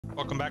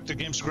Welcome back to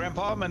Games with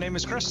Grandpa. My name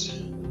is Chris.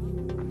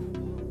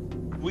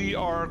 We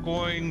are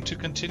going to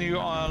continue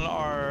on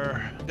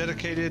our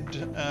dedicated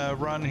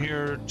run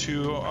here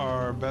to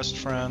our best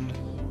friend,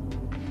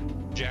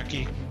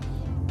 Jackie.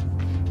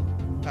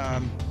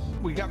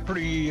 We got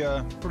pretty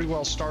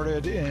well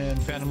started in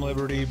Phantom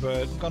Liberty,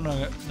 but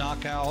gonna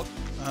knock out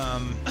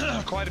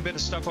quite a bit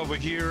of stuff over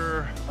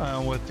here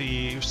with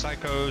the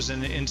psychos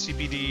and the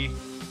NCPD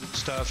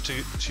stuff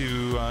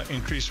to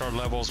increase our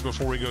levels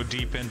before we go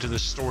deep into the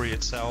story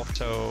itself.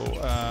 So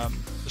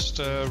just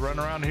run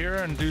around here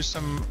and do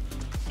some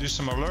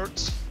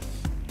alerts.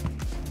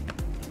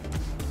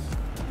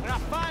 When I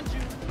find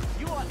you,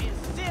 you are in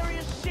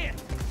serious shit.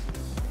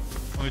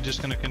 We're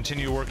just going to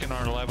continue working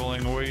our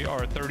leveling. We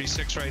are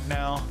 36 right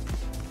now.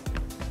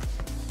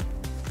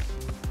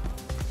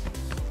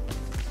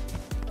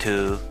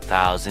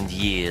 2,000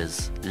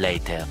 years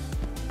later.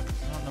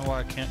 I don't know why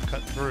I can't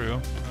cut through.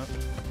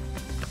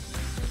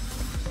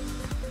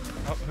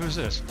 Oh, who's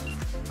this?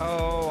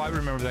 Oh, I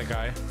remember that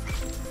guy.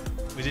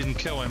 We didn't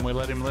kill him, we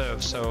let him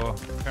live, so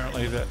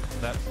apparently that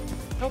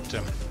helped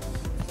him.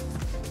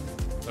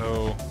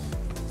 So,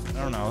 I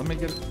don't know, let me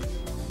see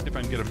if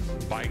I can get a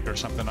bike or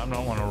something. I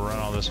don't want to run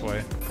all this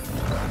way.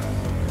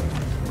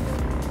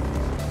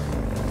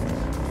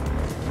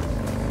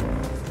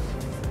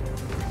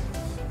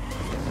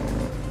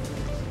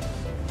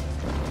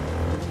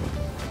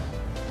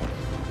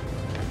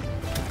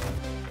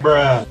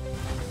 Bruh.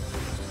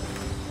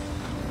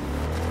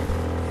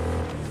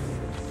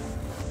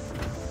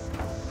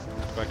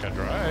 I can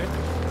drive.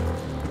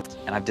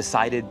 And I've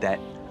decided that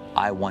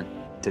I want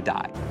to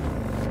die.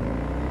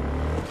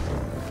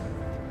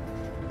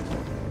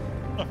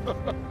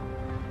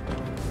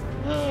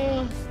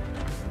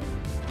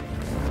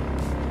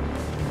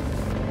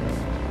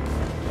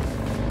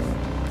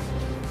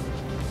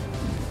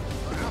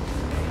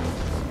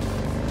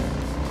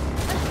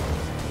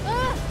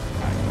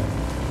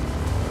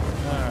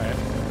 Alright.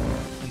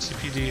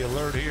 NCPD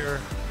alert here.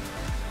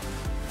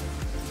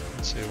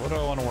 Let's see, what do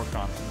I want to work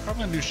on?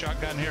 Probably gonna do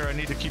shotgun here. I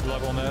need to keep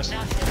leveling this.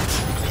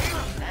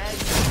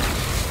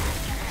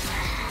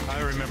 I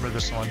remember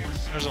this one.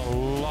 There's a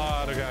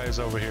lot of guys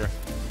over here.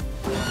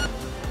 Here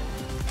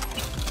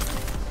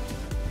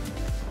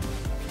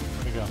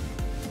we go.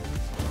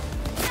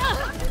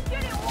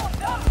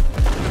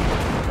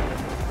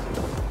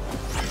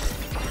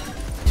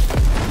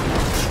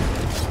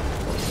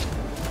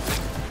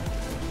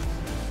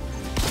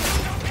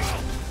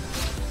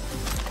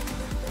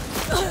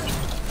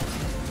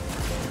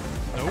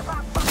 Nope.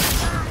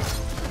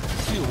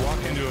 You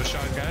walk into a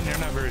shotgun, you're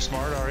not very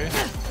smart, are you?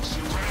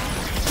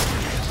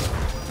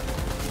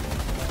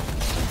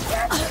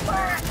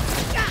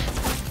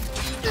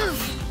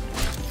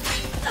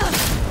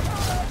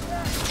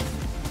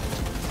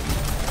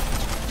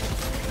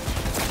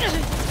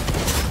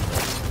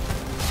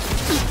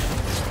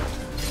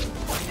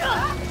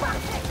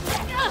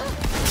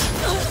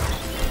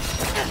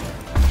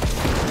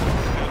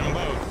 Got them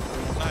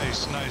both.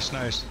 Nice, nice,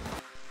 nice.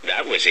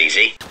 That was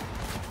easy.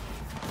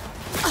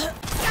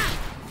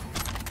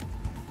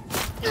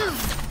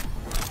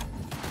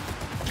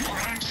 Your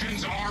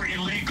actions are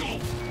illegal.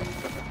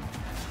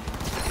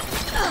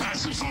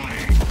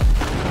 Pacifying.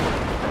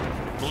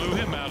 Blew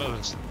him out of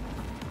this.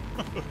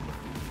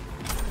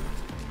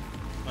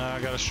 I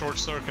got a short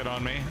circuit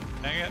on me.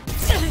 Dang it.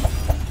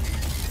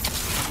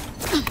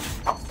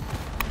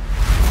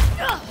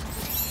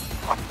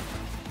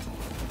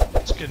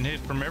 It's getting hit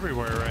from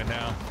everywhere right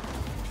now.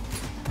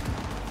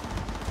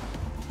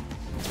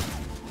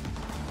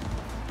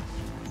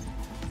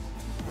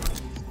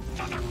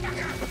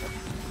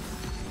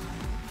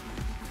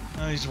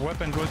 He's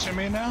weapon glitching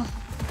me now?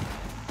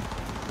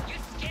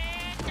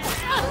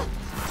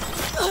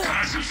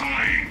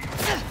 Pacifying.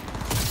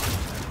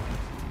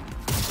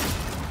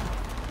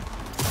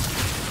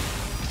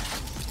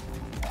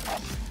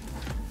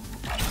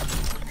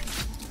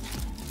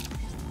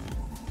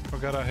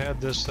 Forgot I had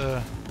this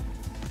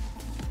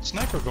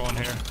sniper going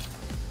here.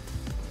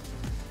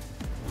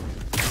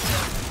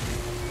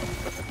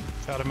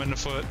 Got him in the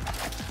foot.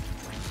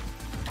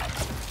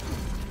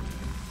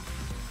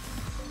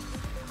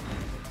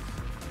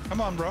 Come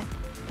on, bro.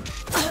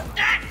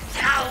 That's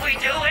how we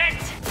do it!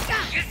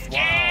 You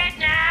scared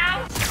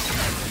now?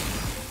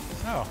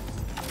 Oh.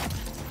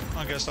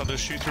 I guess I'll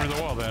just shoot through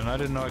the wall then. I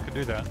didn't know I could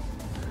do that.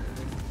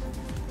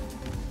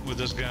 With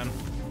this gun.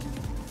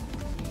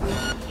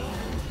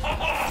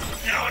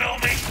 No,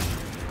 me!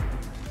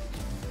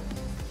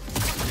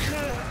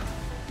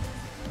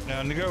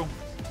 Down to go.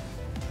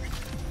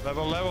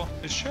 Level, level.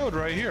 It showed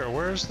right here.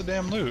 Where's the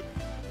damn loot?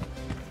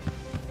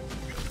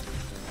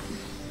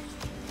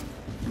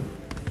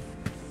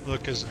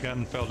 Look, his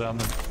gun fell down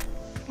the...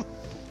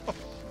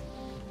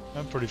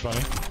 That's pretty funny.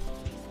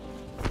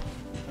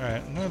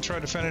 Alright, I'm gonna try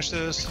to finish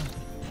this.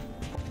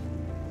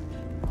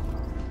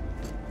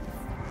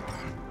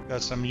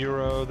 Got some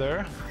Euro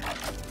there.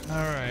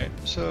 Alright,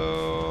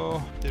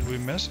 so... Did we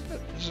miss it?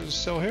 Is it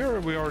still here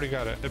or we already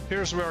got it? It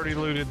appears we already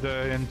looted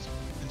the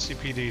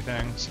NCPD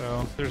thing,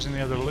 so if there's any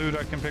other loot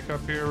I can pick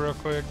up here real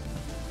quick.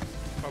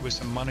 Probably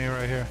some money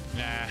right here.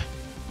 Nah.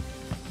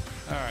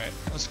 All right,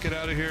 let's get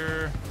out of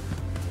here.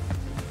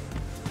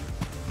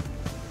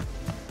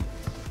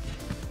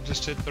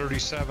 Just hit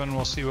 37.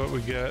 We'll see what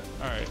we get.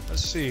 All right,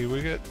 let's see.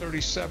 We get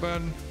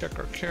 37. Check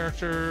our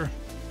character.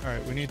 All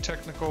right, we need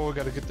technical. We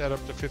got to get that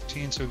up to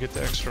 15 so we get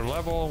the extra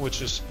level,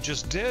 which is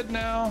just did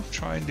now.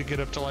 Trying to get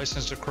up to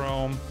license to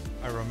Chrome.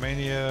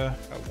 Romania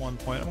at 1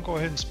 point. I'm gonna go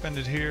ahead and spend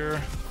it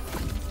here.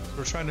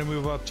 We're trying to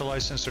move up to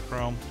license to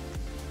Chrome.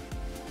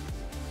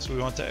 So we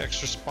want the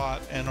extra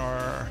spot in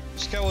our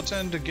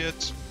skeleton to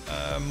get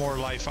more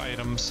life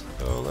items.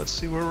 So let's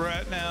see where we're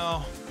at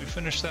now. We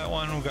finished that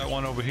one. We got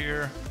one over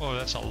here. Oh,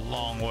 that's a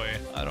long way.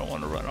 I don't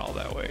want to run all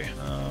that way.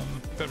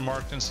 Keep it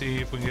marked and see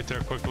if we can get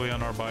there quickly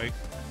on our bike.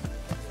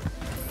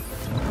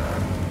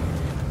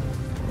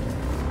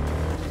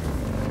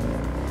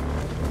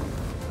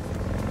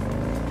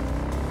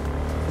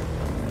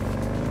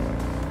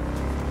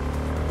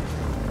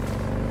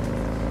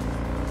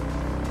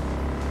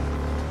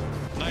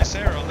 Nice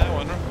air on that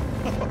one.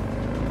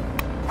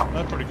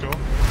 That's pretty cool.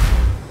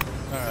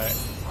 All right.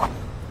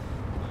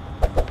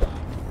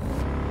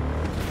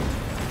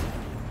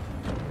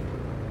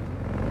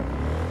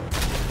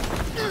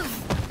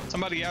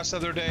 Somebody asked the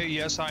other day,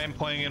 yes, I am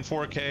playing in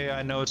 4K.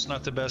 I know it's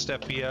not the best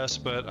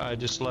FPS, but I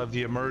just love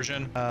the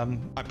immersion.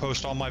 I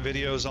post all my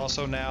videos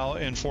also now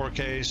in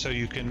 4K, so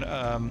you can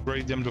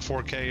grade them to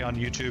 4K on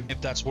YouTube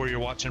if that's where you're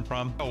watching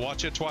from. Oh,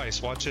 watch it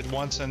twice. Watch it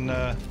once in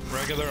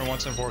regular and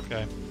once in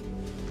 4K.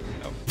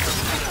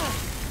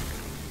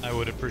 I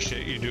would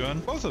appreciate you doing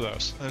both of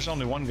those. There's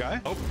only one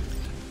guy. Oh.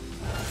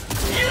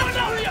 You don't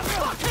know who you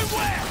fucking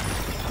were!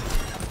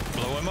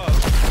 Blow him up.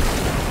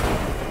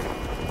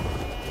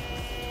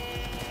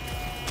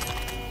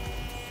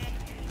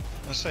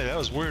 Let's say that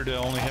was weird to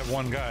only have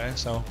one guy,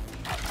 so.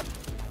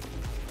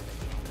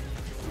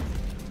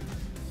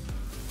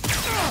 Those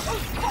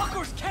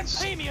fuckers can't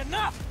pay me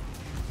enough!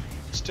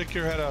 Stick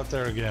your head out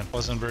there again.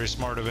 Wasn't very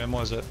smart of him,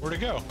 was it? Where'd he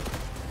go?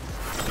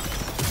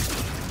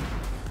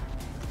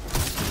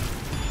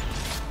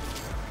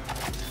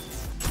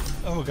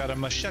 Oh, got a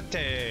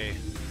machete.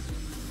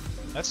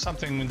 That's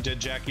something that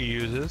Jackie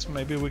uses.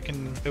 Maybe we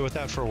can do with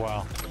that for a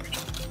while.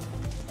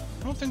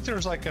 I don't think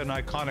there's like an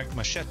iconic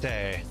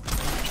machete.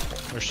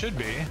 There should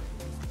be,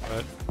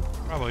 but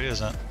probably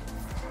isn't.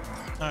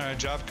 All right,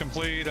 job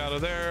complete out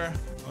of there.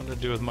 What to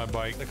do with my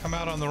bike? Did I come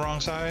out on the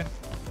wrong side?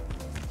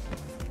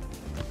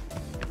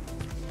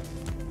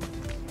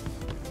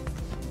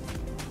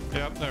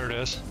 Yep, there it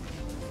is.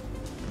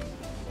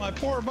 My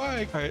poor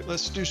bike. All right,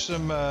 let's do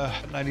some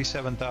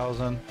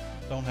 97,000.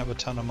 Don't have a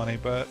ton of money,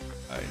 but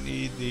I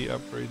need the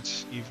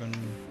upgrades even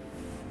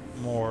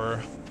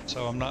more.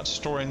 So I'm not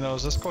storing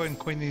those. Let's go ahead and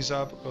clean these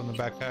up. Go in the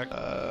backpack.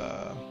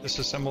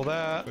 Disassemble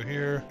that. Go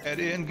here. At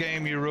end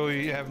game, you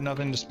really have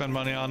nothing to spend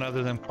money on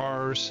other than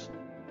cars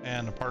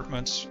and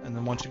apartments. And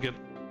then once you get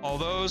all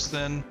those,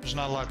 then there's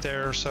not a lot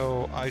there.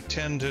 So I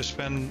tend to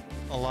spend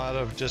a lot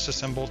of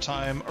disassemble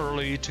time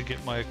early to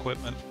get my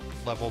equipment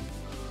leveled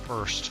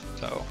first.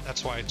 So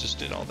that's why I just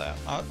did all that.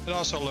 It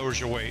also lowers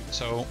your weight.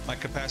 So my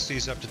capacity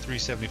is up to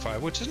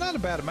 375, which is not a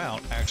bad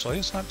amount, actually.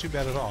 It's not too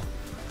bad at all.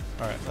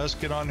 All right, let's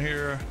get on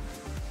here.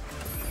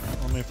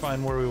 Let me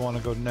find where we want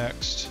to go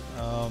next.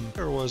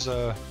 There was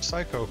a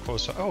psycho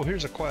close. Oh,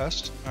 here's a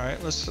quest. All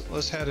right,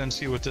 let's head and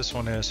see what this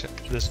one is.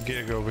 This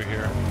gig over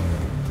here.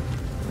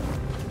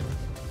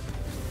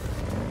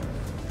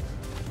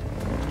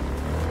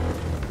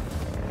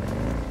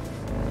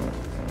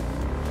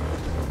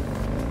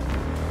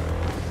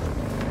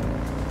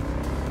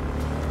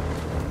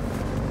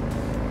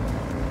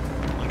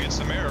 I'll get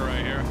some air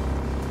right here.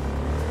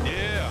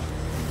 Yeah.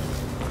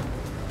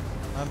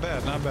 Not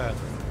bad, not bad.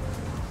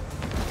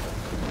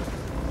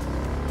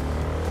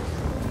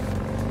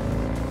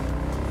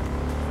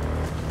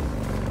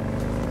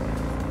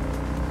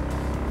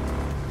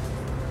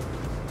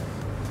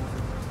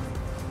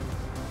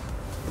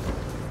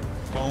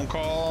 Phone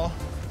call.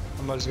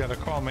 Somebody's got to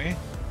call me.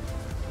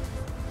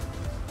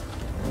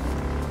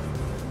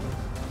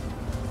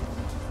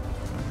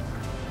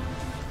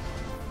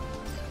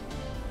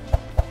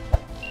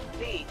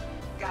 B,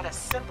 got a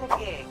simple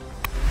gig. There's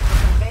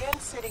a van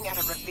sitting at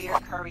a Revere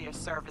Courier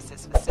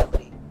Services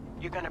facility.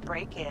 You're gonna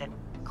break in,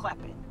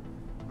 clep it.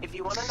 If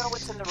you want to know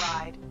what's in the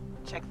ride,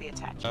 check the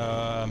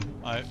attachment.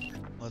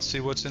 Let's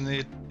see what's in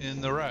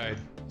the ride.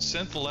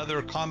 Synth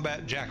leather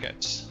combat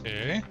jackets.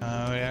 Okay. We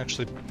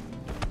actually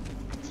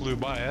flew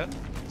by it,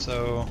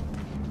 so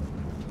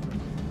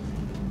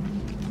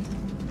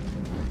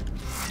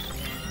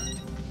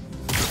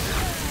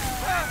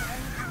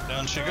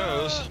down she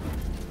goes.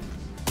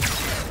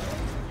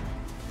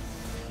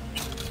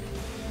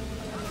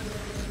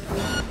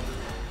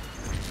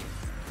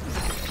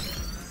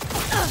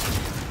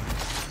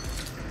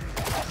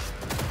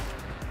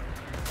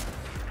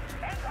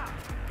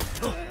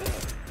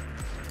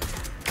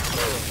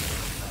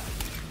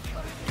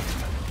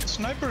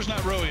 Sniper's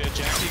not really a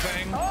Jackie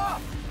thing.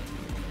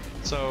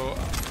 So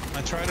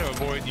I try to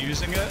avoid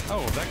using it.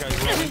 Oh, that guy's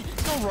running.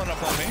 Don't run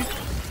up on me.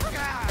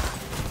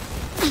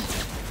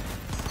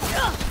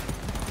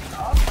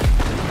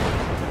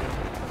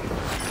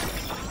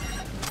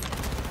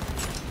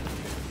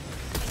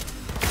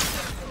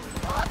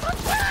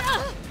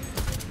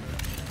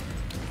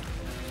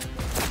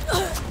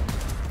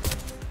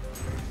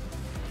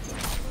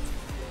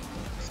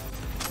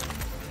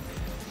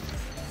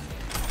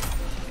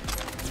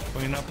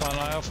 Clean up on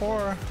aisle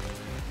 4.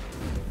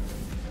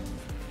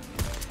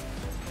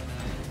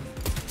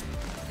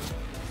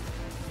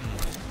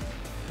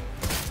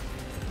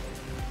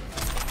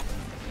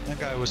 That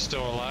guy was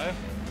still alive.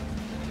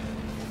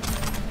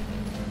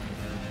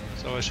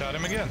 So I shot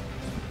him again.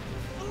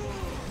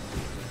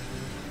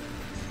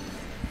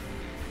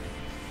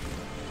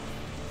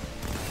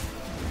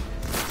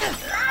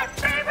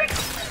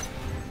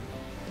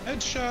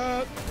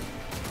 Headshot.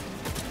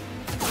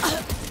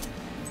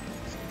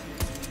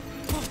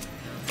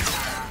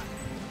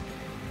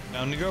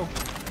 Down to go.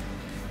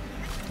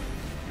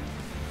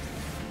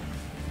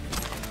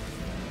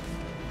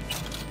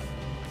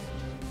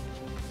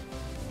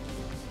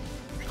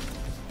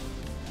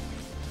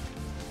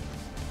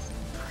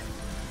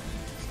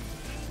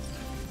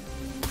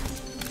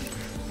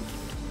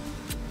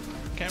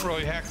 Can't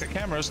really hack the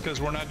cameras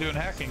because we're not doing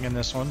hacking in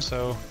this one,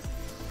 so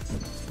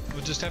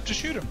we'll just have to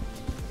shoot him.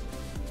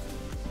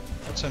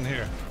 What's in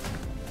here?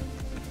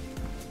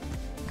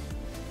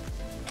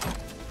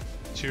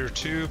 Tier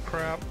 2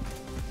 crap.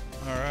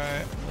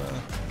 Alright.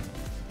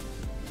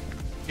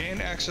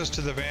 Gain access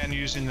to the van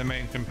using the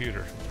main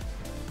computer.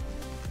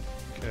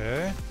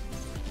 Okay.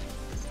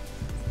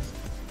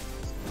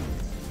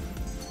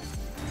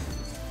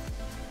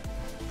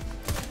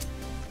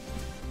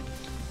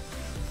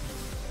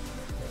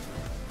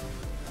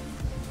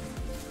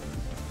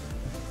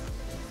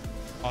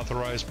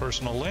 Authorized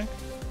personal link.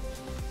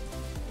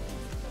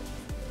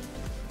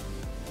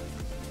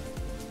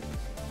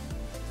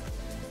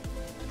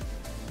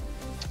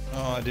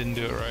 Oh, I didn't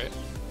do it right.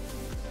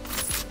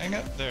 Hang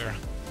it there.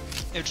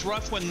 It's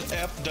rough when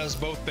F does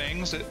both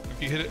things. If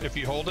you hit it, if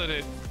you hold it,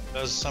 it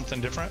does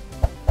something different.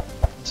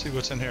 Let's see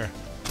what's in here.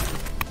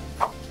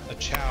 A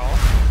chow.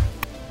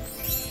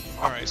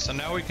 All right, so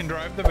now we can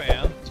drive the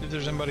van. See if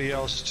there's anybody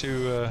else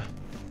to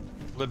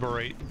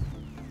liberate.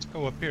 Let's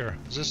go up here.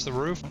 Is this the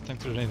roof? I don't think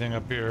there's anything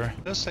up here.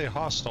 It does say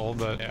hostile,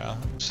 but yeah, I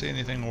don't see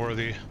anything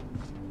worthy.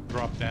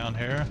 Drop down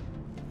here.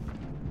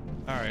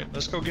 All right,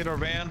 let's go get our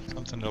van.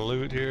 Something to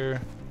loot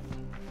here.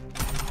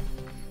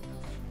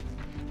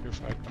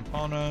 Purified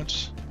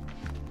components.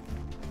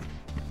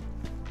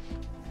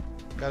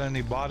 Got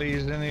any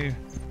bodies? Any?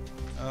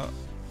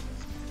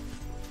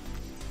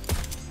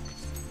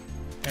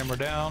 Hammer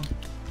down.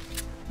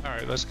 All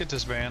right, let's get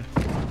this van.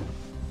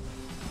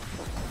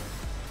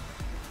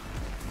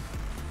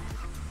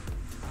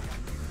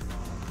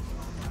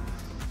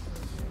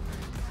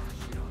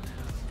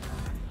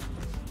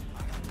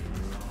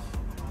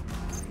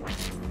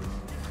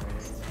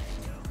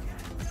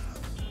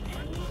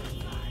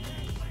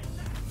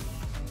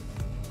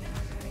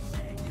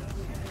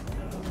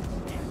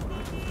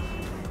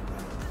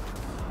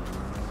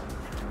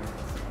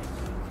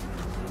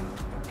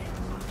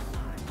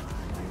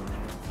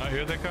 Oh,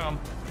 here they come.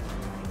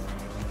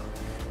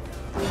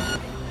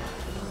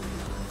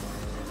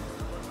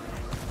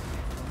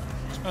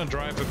 Just gonna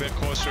drive a bit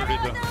closer to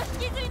the...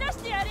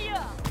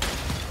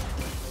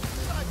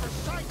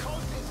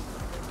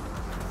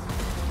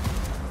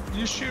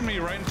 You shoot me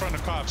right in front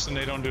of cops and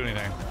they don't do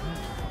anything.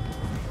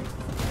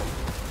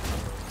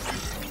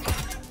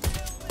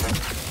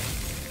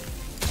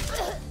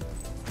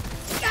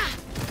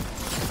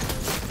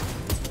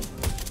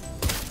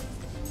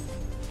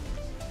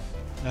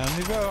 Down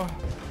you go.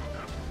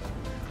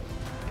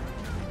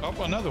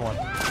 Oh, another one.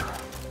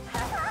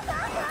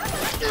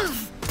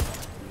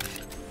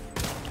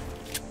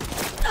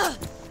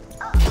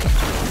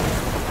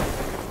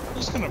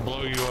 Just gonna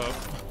blow you up.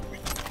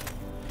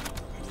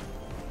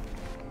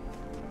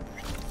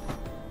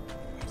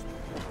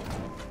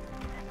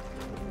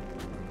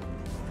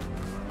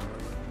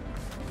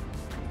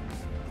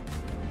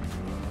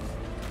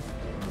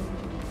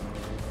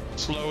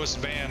 Slowest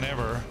van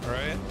ever,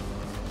 right?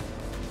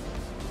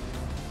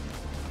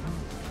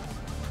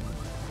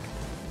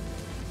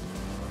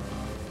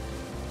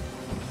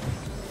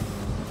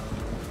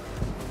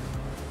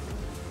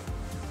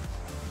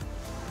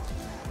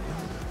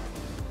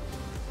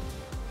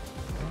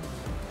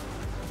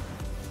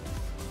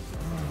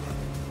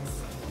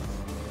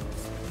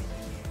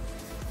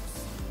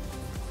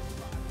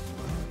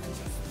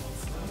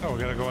 Oh, we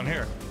gotta go in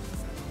here.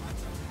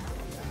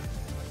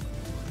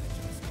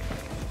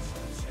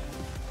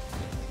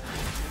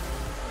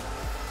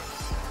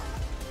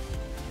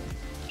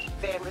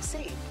 Van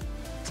received.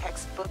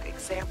 Textbook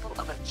example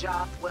of a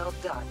job well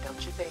done,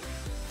 don't you think?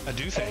 I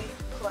do think.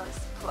 A++.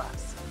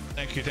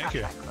 Thank you, thank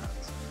you.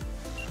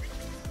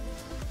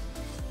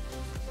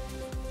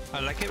 I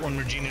like it when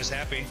Regina's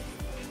happy.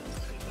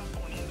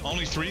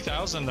 Only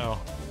 3,000 though.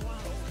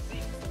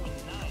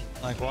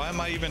 Like, why am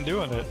I even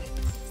doing it?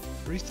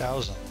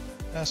 3,000.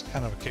 That's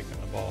kind of a kick in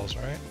the balls,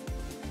 right?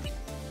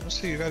 Let's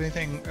see, you got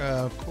anything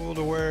cool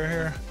to wear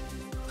here?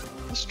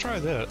 Let's try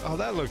that. Oh,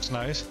 that looks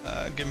nice.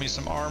 Give me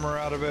some armor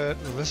out of it.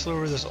 Let's look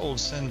over this old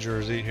Sin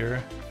jersey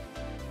here.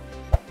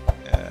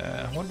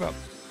 What about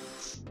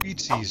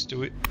feetsies?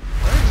 Do it?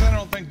 I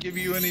don't think give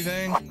you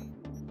anything.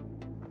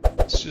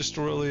 It's just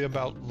really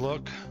about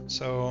look.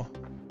 So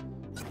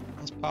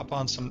let's pop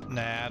on some.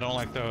 Nah, I don't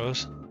like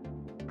those.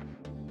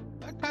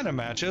 That Kind of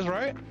matches,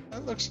 right?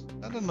 That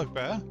doesn't look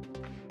bad.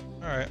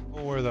 All right,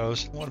 we'll wear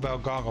those. What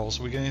about goggles?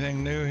 We get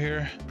anything new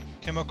here?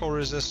 Chemical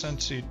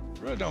resistance. You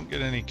really don't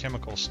get any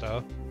chemical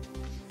stuff.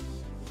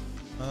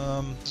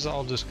 This is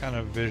all just kind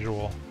of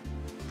visual.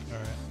 All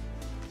right,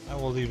 I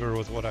will leave her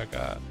with what I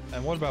got.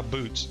 And what about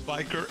boots?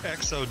 Biker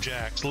Exo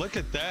Jacks. Look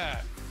at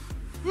that.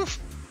 Woof.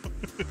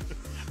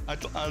 I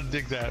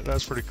dig that.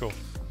 That's pretty cool.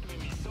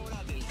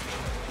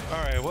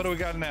 All right, what do we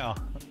got now?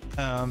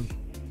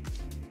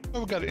 Oh,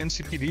 we got an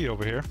NCPD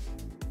over here.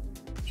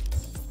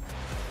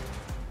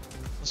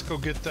 Let's go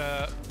get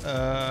that.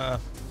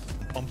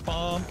 Pum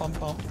pum pum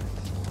pum.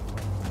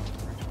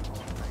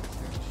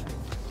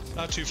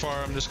 Not too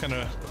far. I'm just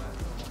gonna.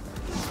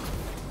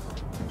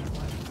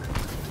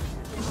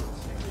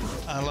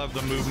 I love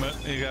the movement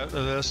you got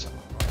of this.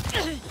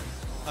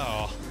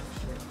 Oh,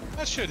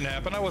 that shouldn't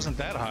happen. I wasn't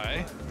that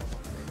high.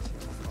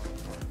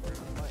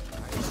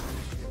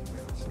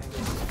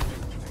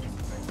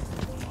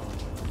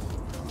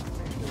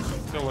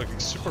 I feel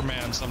like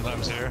Superman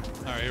sometimes here.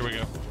 All right, here we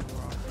go.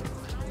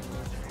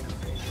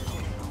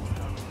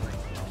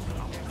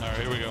 All right,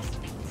 here we go.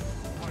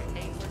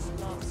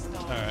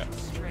 All right.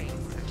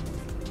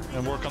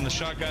 And work on the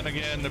shotgun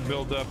again to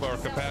build up our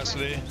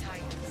capacity.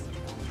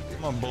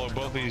 I'm gonna blow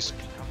both these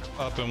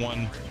up in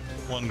one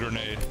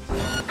grenade.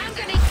 I'm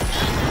gonna.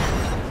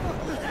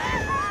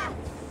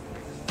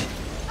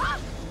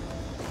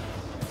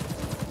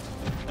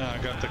 I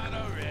got the.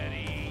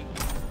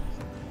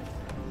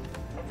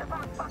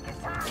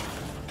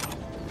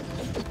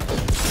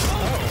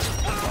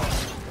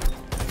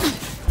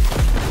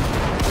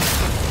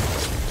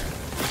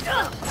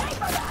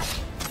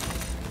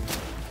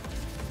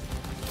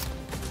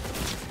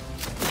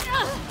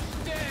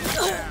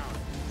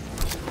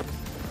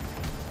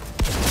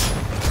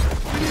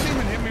 You didn't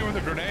even hit me with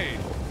a grenade.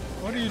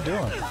 What are you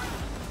doing?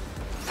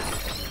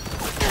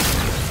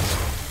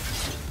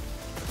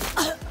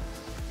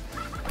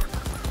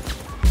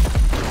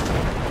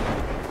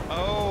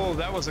 Oh,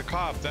 that was a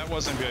cop. That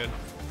wasn't good.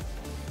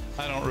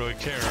 I don't really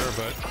care,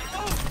 but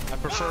I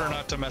prefer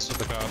not to mess with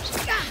the cops.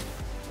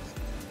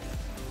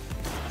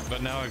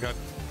 But now I got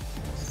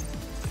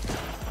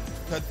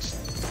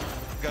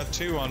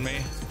two on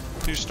me.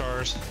 2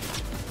 stars.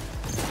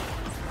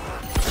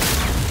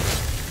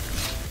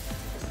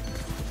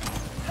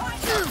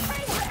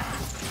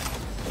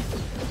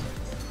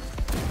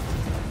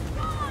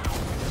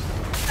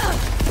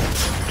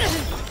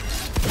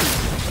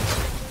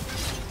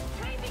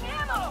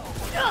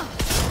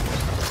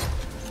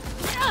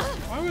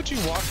 Why would you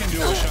walk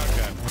into a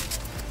shotgun?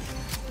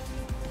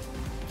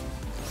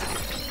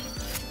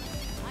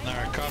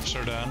 Alright, cops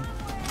are done.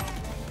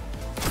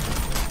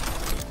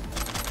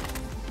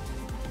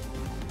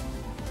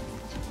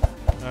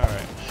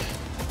 Alright.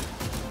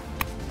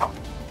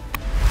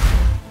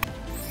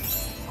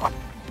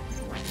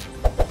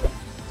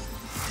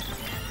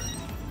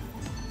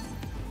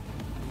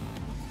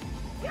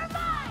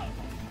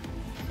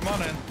 Come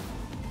on in.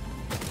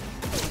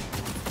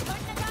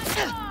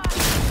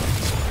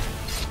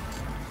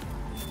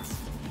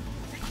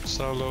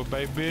 Solo,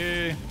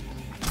 baby.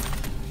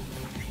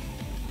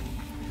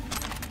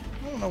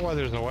 I don't know why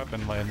there's a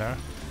weapon laying there.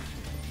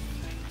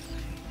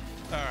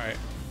 Alright.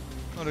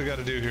 What do we got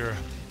to do here?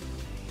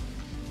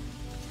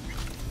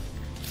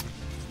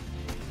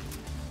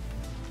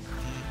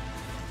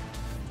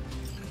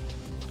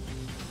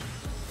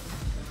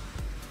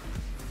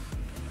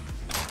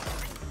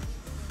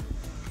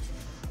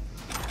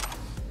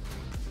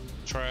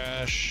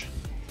 Trash.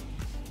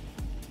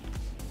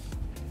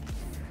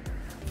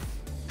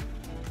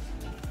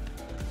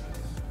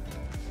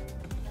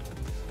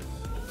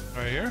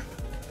 Right here?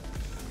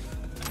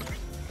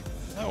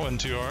 That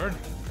wasn't too hard.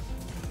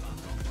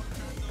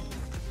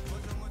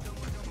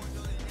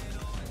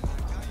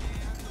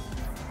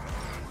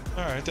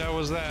 Alright, that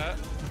was that.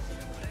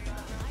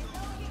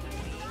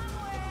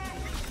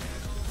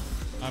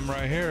 I'm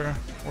right here.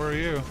 Where are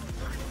you?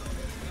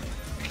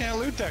 I can't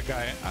loot that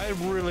guy. I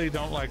really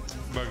don't like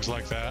bugs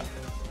like that.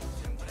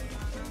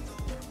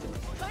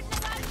 I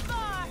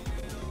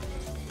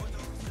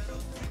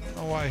don't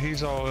know why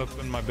he's all up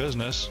in my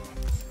business.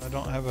 I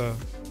don't have an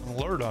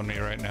alert on me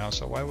right now,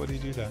 so why would he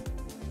do that?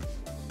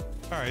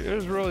 Alright,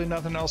 there's really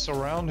nothing else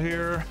around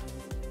here.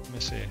 Let me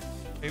see.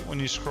 Hate when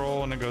you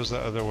scroll and it goes the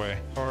other way.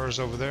 Cars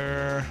over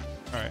there.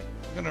 Alright,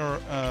 I'm gonna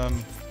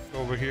go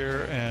over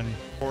here and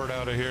pour it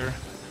out of here.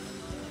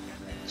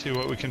 See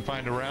what we can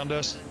find around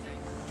us.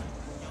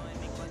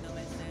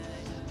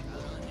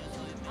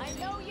 I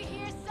know you're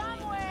here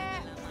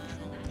somewhere.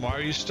 Why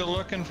are you still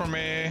looking for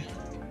me?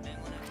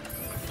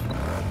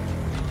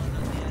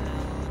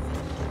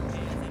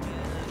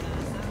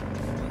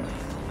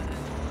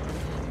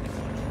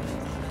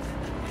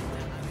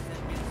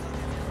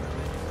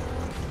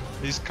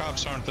 These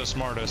cops aren't the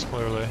smartest,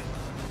 clearly.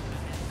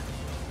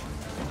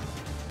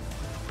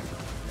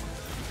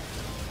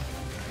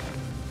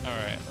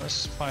 Alright,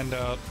 let's find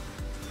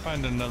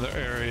another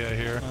area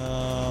here.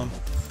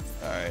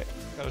 Alright,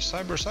 got a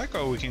cyber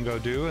psycho we can go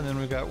do, and then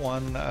we got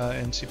one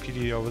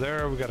NCPD over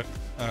there. We got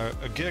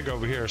a gig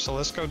over here, so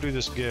let's go do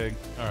this gig.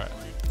 All right,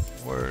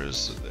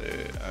 where's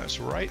the? It's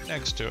right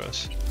next to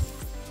us.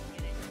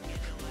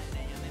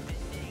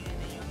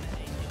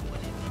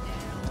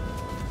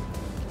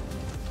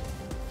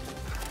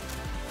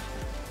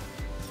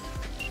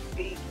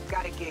 B,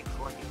 got a gig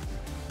for you.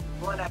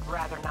 One I'd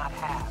rather not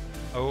have.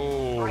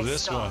 Oh, Bryce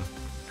this Stone, one.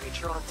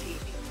 preacher on TV.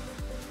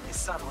 His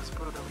son was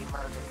brutally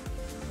murdered.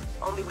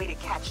 Only way to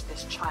catch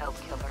this child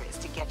killer is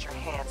to get your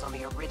hands on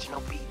the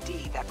original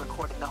BD that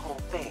recorded the whole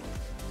thing.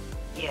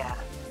 Yeah,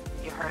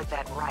 you heard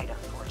that right,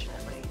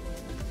 unfortunately.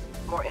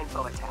 More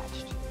info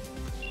attached.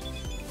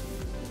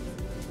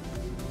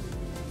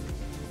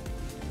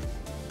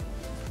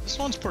 This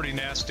one's pretty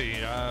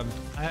nasty. I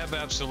have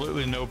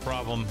absolutely no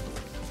problem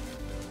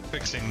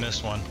fixing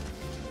this one.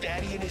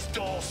 Daddy and his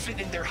doll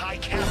sitting in their high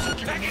castle.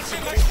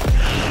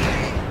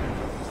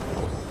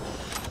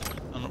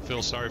 I don't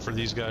feel sorry for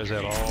these guys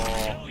at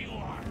all.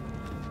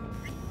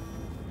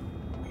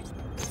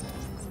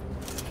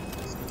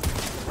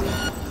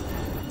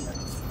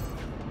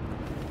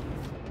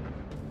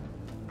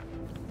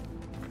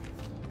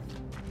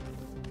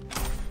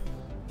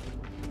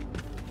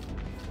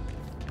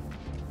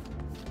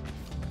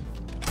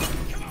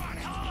 Come on,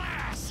 haul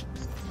ass!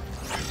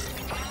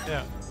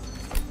 Yeah.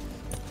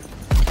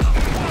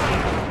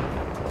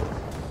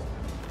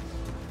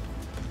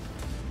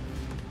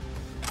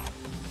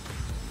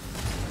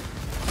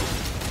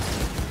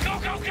 Go,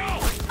 go, go!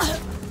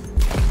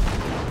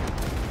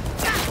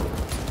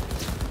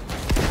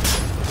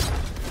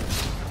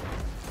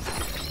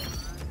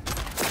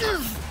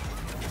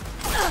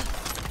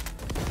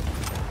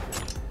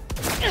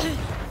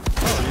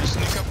 Oh, you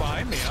sneak up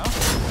behind me, huh?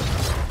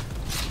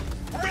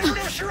 Rip her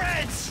to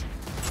shreds!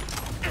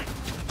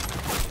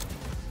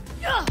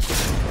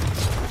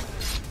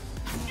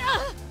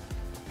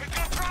 We've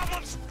got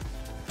problems!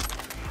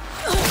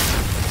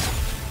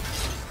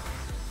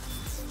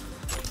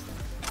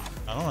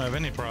 I don't have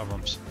any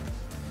problems.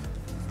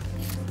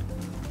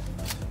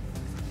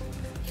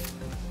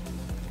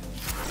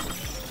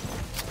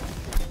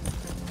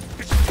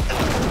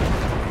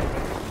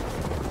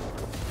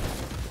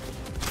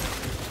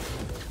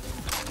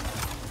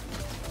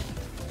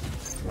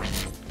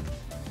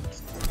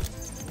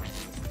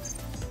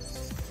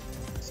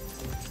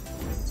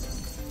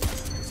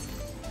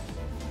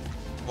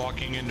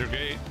 Walking into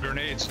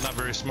grenades, not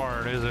very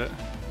smart, is it?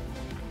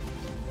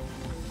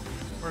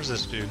 Where's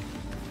this dude?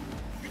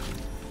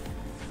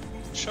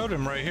 Showed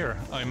him right here.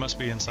 Oh, he must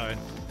be inside.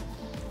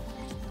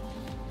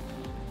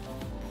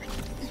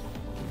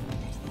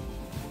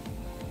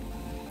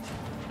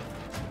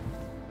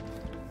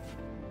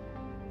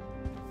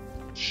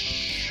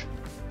 Shh.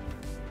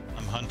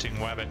 I'm hunting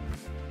Wabbit.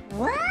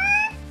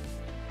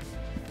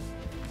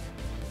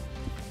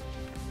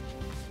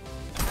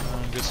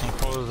 Get some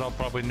clothes I'll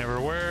probably never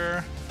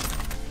wear.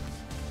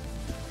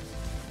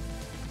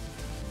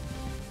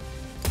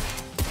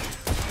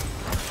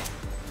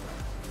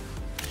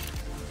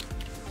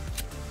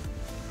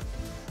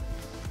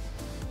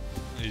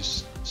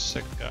 These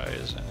sick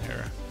guys in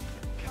here.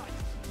 Can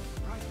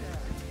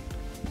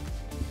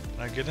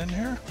I get in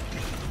here?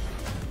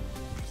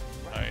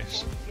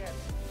 Nice.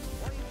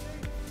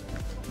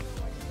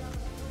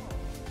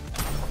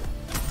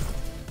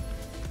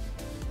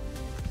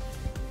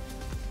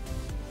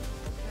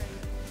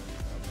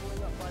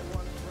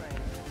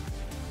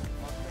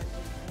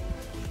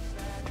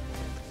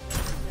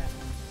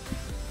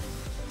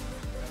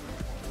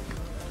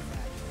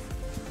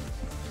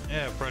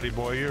 Yeah, Freddy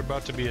boy, you're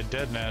about to be a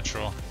dead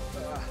natural.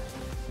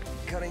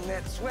 Cutting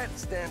that sweat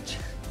stench.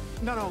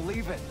 No,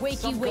 leave it.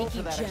 Wakey, Go for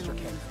wakey, that extra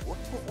gentlemen.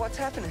 kick. What's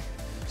happening?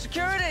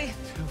 Security!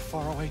 Too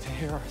far away to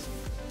hear us.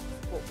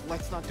 Well,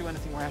 let's not do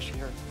anything rash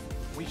here.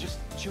 We just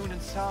tune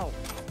and sell.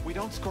 We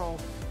don't scroll.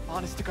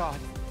 Honest to God.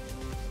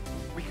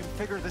 We can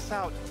figure this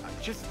out.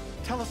 Just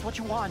tell us what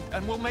you want,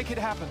 and we'll make it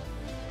happen.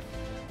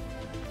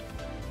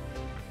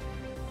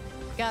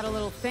 Got a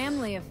little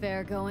family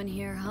affair going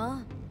here, huh?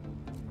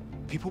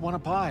 People want to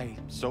buy,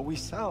 so we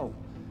sell.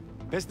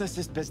 Business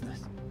is business.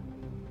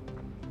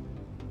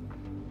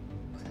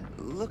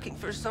 Looking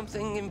for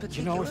something in You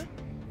particular? know,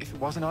 if it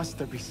wasn't us,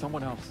 there'd be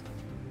someone else.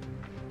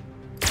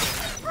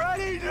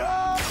 Ready,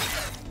 no!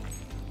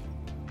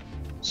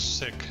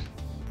 Sick.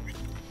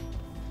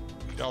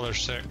 Y'all are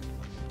sick.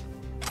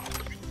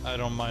 I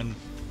don't mind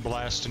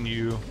blasting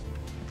you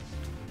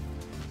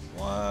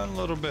one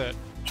little bit.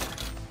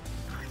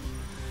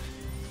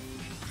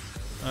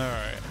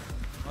 Alright.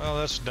 Well,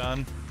 that's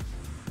done.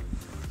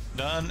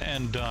 Done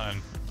and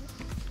done.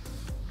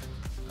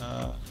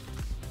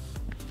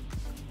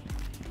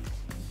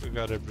 We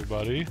got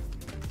everybody.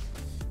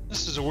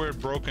 This is a weird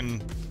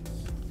broken...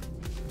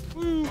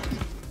 Woo.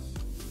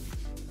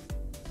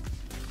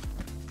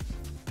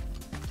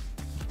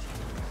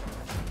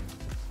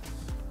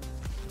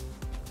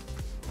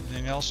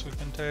 Anything else we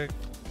can take?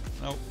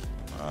 Nope.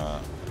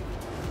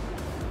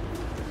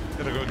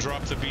 Gotta go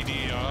drop the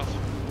BD off.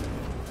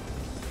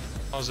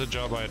 How's the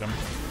job item?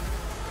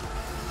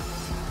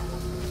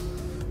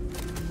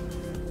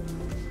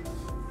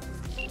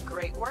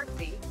 Great work,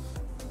 V.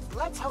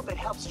 Let's hope it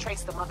helps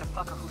trace the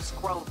motherfucker who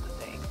scrolled the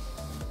thing.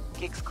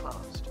 Gig's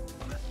closed.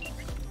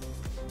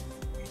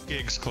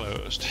 Gig's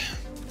closed.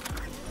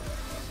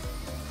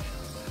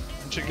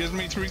 Which gives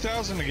me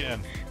 3,000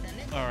 again.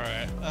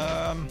 Alright,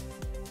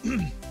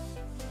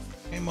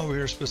 came over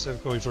here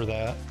specifically for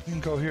that. You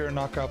can go here and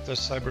knock out the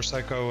Cyber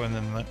Psycho and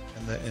then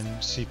the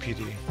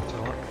NCPD.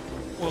 So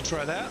we'll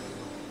try that.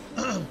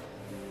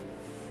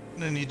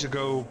 I need to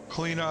go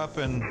clean up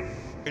and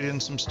get in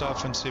some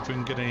stuff and see if we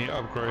can get any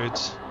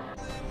upgrades.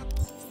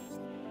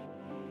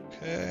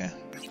 Okay.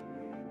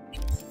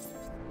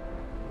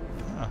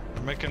 Huh,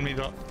 they're making me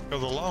go the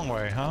long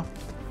way, huh?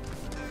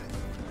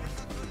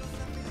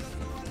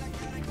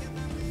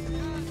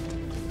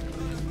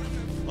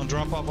 I'll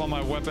drop off all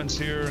my weapons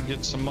here and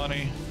get some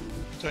money.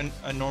 So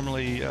I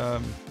normally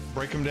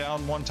break them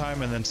down one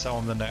time and then sell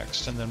them the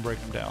next, and then break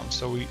them down.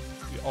 So we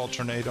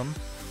alternate them.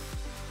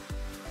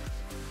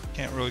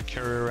 Can't really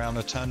carry around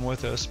a ton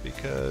with us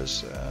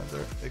because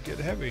they get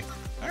heavy.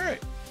 All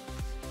right,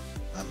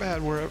 not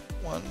bad. We're at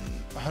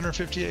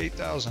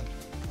 158,000.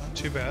 Not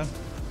too bad.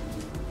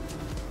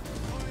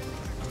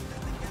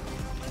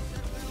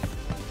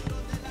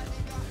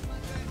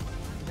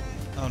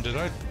 Oh, did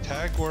I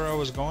tag where I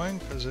was going?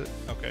 Cause it.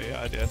 Okay,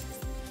 yeah, I did.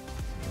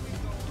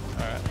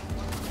 All right.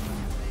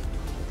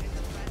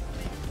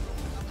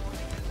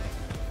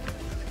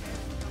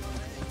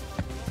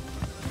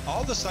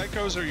 All the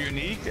psychos are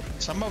unique.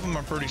 Some of them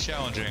are pretty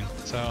challenging,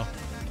 so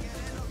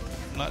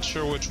I'm not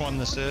sure which one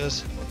this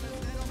is.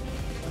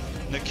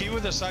 The key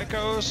with the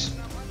psychos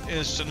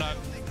is to not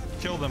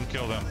kill them.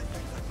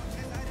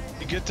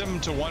 You get them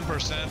to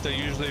 1%, they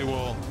usually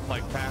will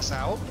like pass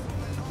out.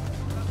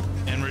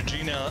 And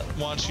Regina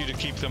wants you to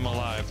keep them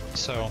alive,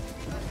 so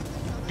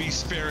be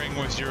sparing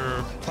with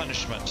your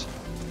punishment.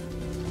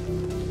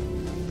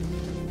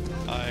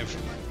 I've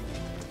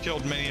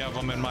killed many of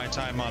them in my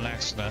time on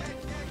accident.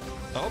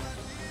 Oh,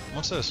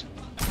 what's this?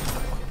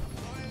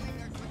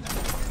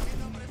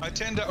 I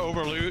tend to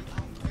overloot.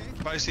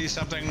 If I see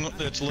something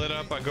that's lit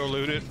up, I go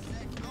loot it.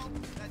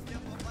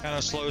 Kind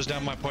of slows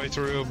down my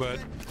playthrough, but...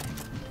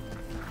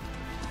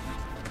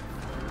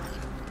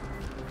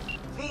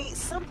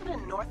 Something in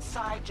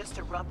Northside just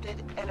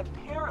erupted, and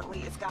apparently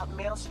it's got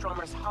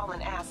Maelstromers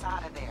hauling ass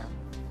out of there.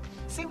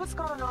 See what's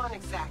going on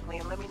exactly,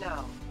 and let me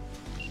know.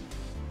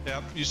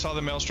 Yep, you saw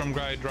the Maelstrom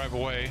guy drive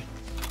away.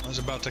 I was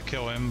about to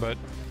kill him, but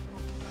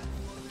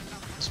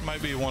this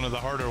might be one of the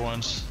harder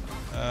ones.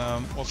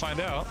 We'll find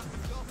out.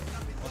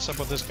 What's up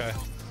with this guy?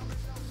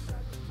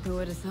 Who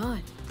would have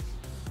thought?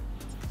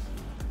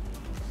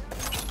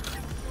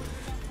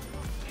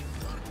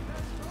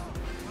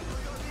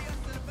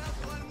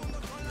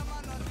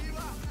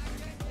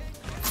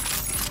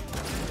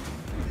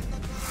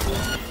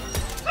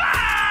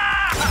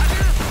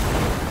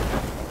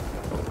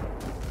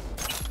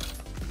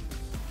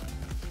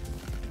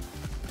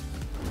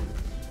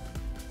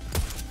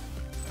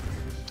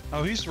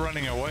 Oh, he's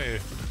running away.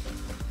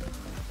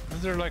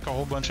 Is there like a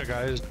whole bunch of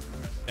guys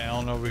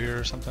down over here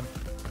or something?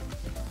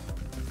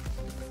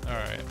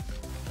 Alright.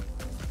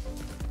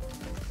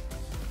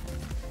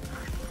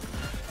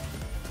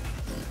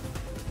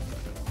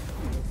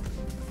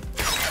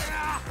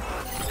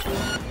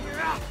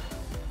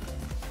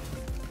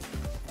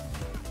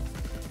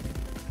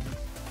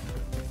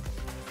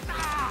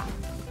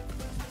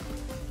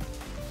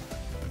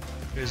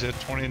 He's at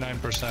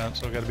 29%,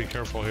 so I gotta be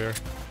careful here.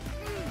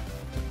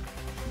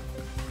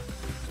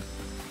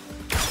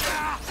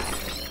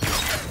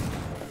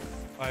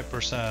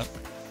 %.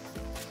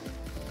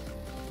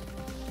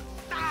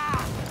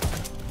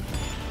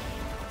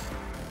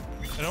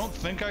 I don't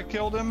think I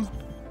killed him.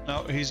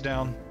 No, he's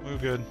down. We're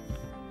good.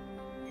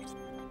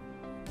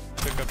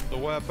 Pick up the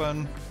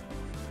weapon.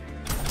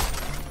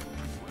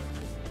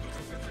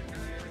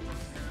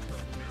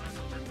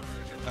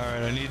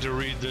 Alright, I need to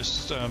read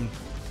this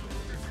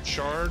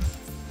shard.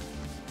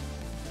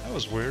 That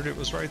was weird. It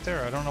was right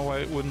there. I don't know why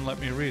it wouldn't let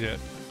me read it.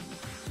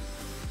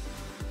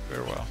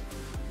 Very well.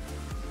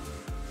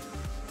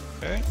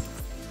 Okay.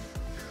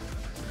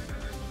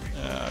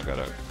 I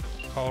gotta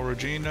call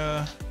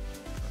Regina,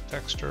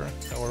 text her,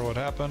 tell her what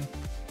happened.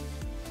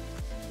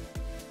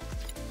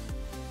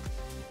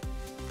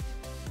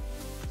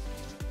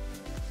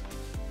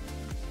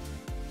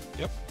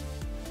 Yep.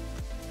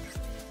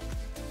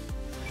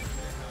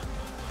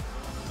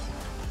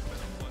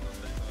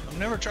 I've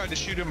never tried to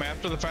shoot him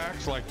after the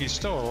fact, like he's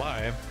still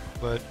alive,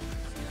 but...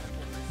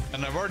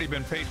 And I've already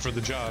been paid for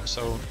the job,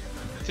 so in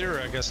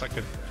theory I guess I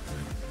could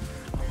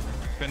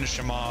finish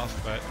him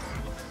off, but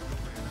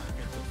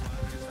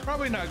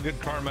probably not good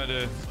karma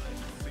to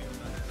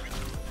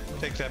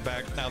take that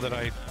back now that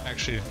I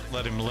actually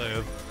let him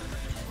live.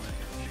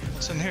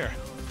 What's in here?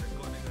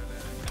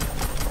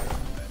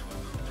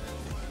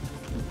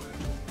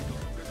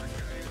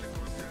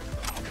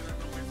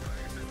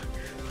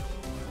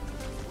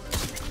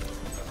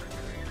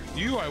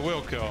 You I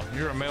will kill.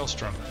 You're a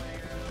Maelstrom.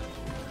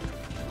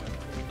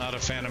 Not a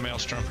fan of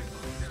Maelstrom.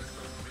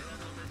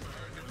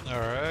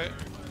 Alright.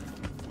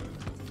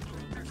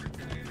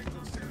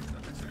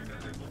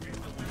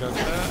 got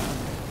that.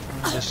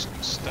 I just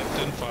stepped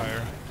in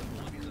fire.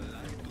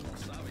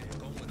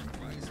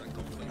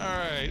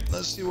 Alright,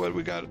 let's see what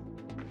we got.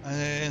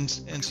 And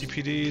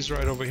NCPD's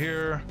right over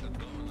here.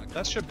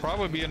 That should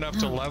probably be enough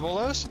to level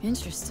us.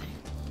 Interesting.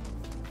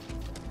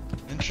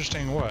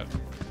 Interesting what?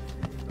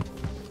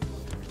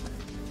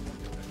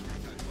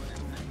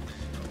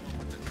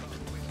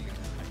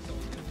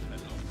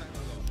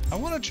 I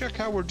want to check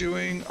how we're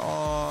doing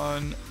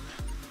on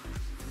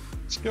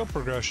skill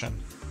progression.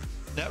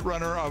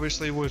 Netrunner,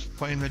 obviously, with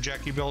playing the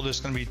Jackie build, is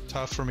going to be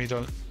tough for me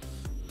to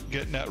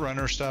get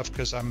Netrunner stuff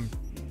because I'm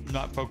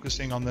not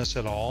focusing on this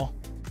at all.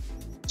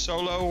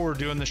 Solo, we're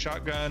doing the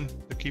shotgun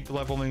to keep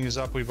leveling these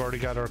up. We've already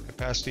got our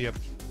capacity up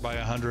by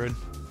 100.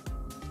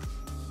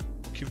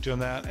 Keep doing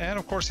that. And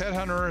of course,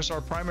 Headhunter is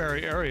our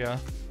primary area.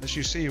 As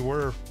you see,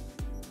 we're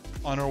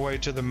on our way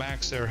to the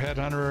max there.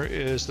 Headhunter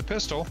is the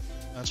pistol.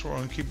 That's what we're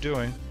going to keep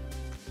doing.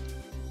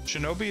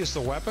 Shinobi is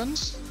the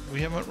weapons.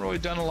 We haven't really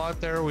done a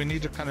lot there. We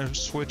need to kind of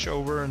switch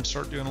over and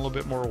start doing a little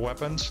bit more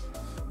weapons.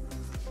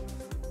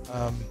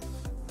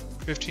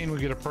 15, we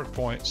get a perk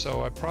point,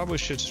 so I probably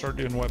should start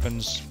doing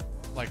weapons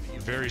like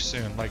very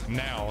soon. Like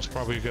now is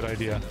probably a good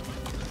idea.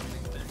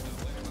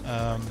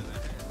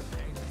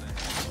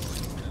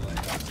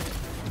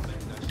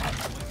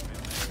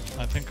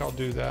 I think I'll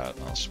do that.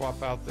 I'll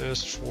swap out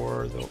this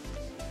for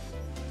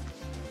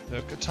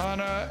the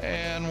katana,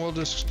 and we'll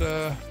just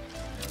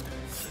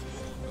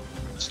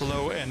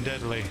slow and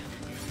deadly.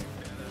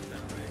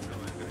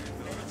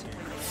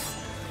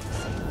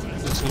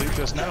 Just leave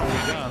this now,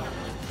 we're done.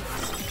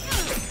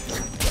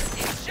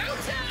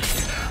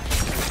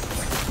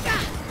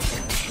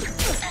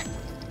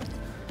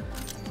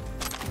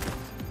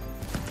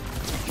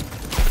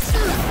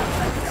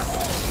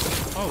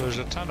 Oh, there's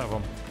a ton of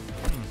them.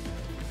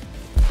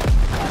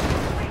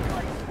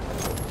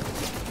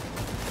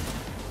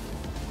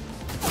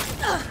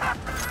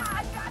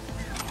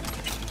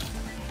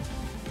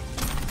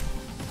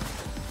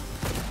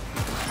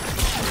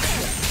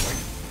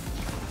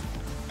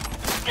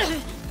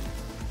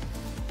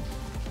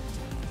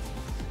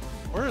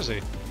 Where is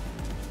he?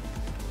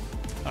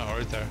 Oh,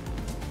 right there.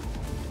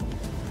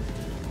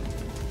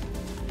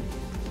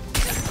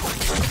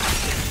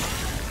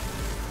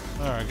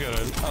 Alright,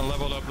 good. I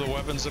leveled up the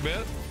weapons a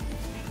bit.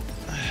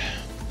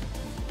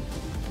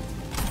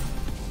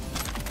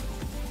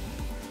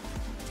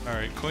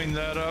 Alright, clean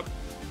that up.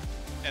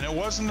 And it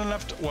wasn't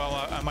enough to...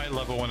 Well, I might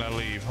level when I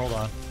leave. Hold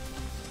on.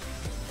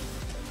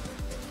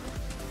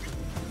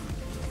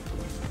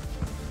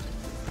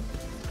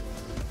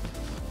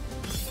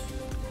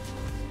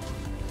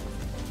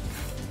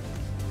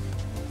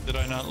 Did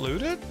I not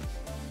loot it?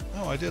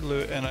 No, I did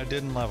loot and I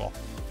didn't level.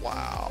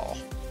 Wow.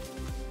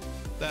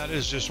 That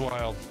is just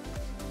wild.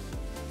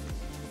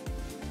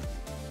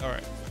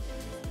 Alright.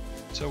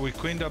 So we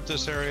cleaned up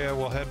this area.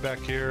 We'll head back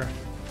here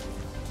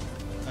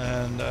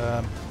and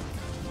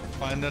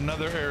find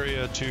another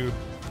area to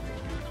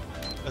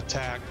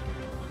attack.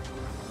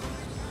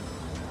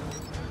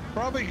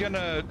 Probably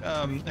gonna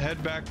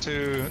head back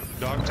to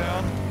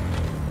Dogtown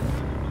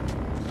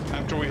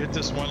after we hit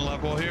this one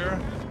level here.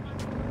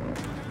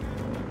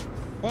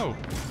 Whoa.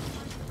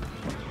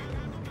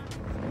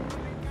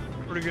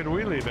 Pretty good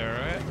wheelie there,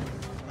 right?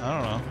 I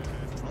don't know.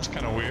 That's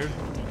kind of weird.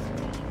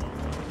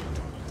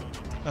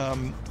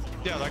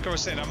 Yeah, like I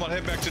was saying, I'm gonna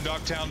head back to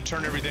Dogtown,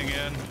 turn everything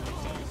in.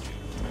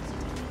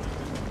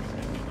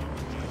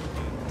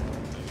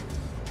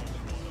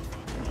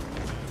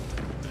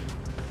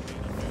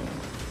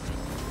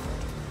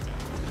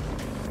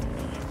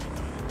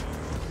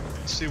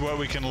 See what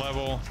we can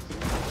level.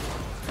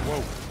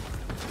 Whoa.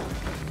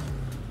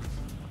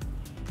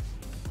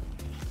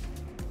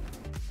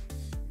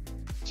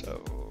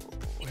 So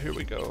here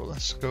we go.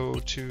 Let's go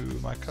to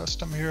my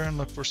custom here and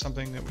look for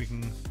something that we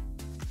can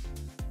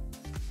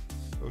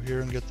go here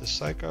and get the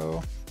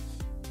psycho.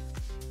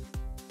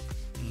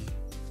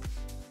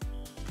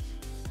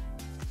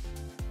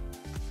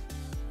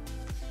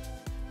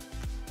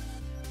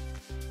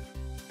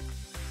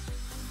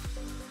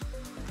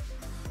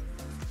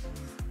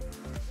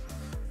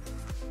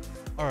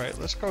 All right,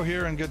 let's go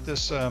here and get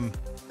this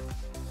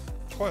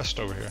quest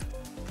over here.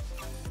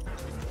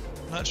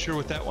 Not sure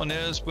what that one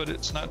is, but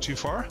it's not too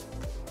far.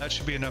 That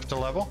should be enough to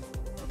level.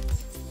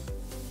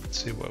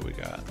 Let's see what we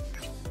got.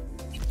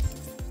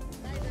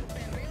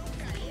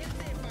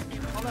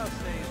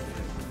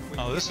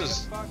 Oh, this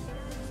is...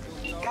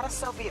 Got a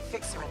Soviet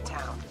fixer in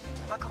town.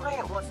 My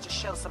client wants to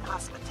show some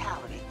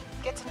hospitality.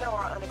 Get to know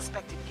our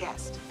unexpected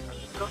guest.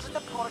 Go to the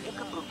port in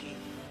Kabuki,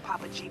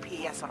 pop a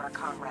GPS on our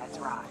comrade's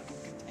ride.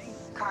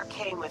 Car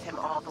came with him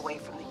all the way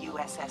from the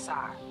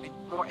USSR.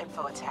 More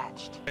info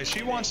attached. Hey,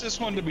 she wants this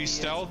one to be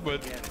stealth,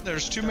 but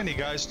there's too many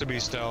guys to be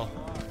stealth.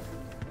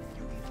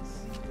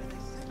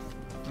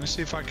 Let me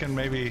see if I can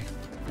maybe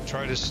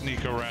try to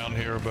sneak around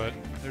here, but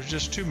there's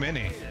just too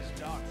many.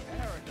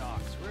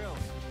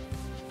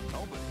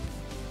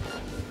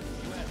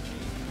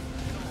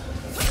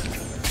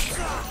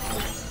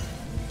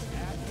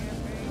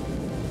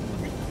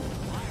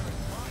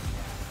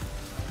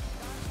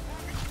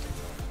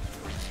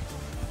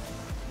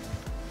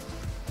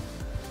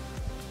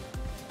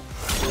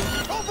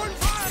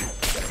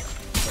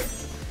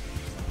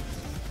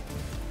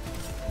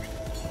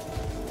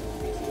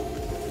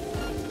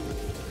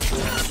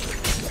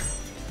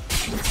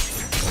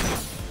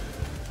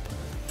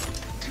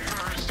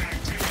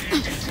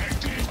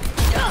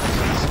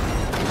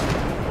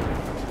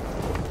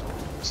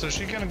 So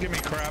she's gonna give me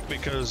crap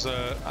because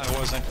I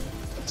wasn't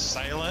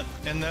silent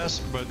in this,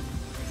 but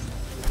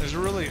it's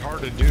really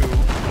hard to do.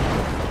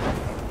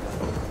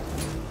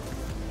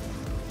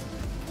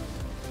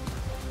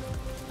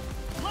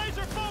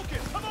 Laser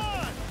focus, come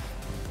on!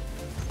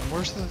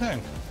 Where's the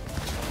thing?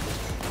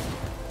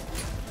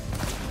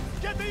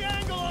 Get the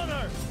angle on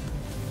her!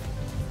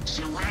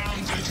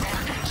 Surround the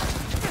target.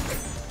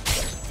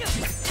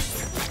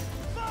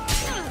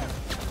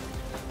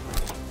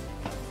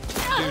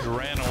 Dude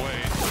ran away.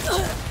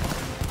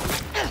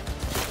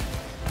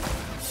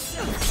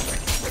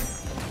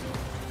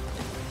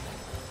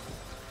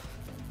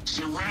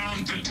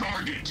 Surround the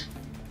target.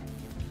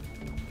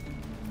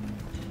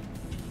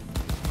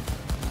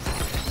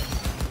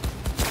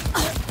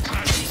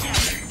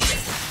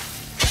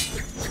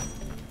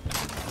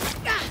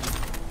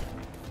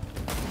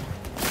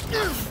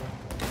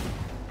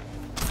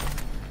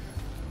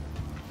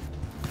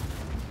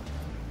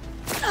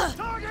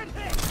 Target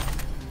hit!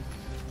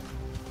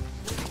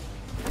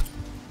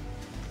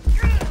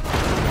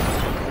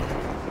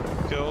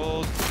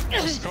 Killed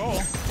the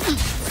skull.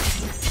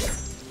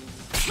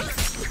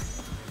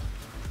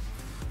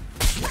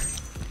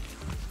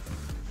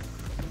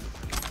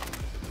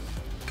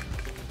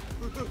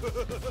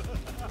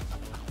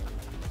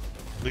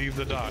 Leave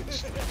the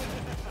docks.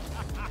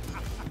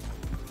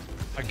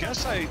 I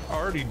guess I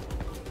already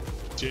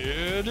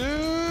did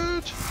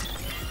it.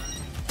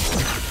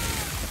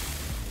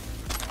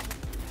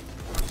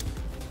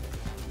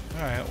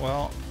 All right,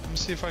 well, let me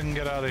see if I can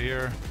get out of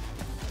here.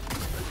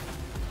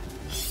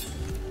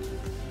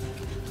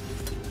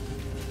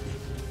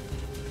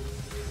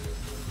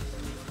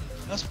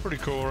 That's pretty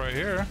cool right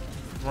here.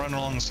 Run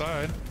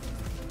alongside.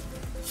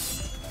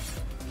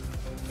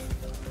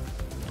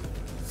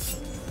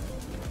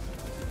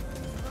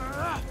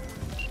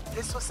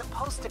 This was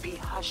supposed to be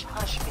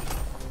hush-hush me.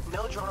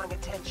 No drawing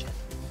attention.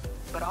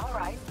 But all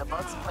right, the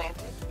bug's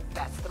planted.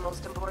 That's the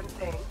most important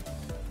thing.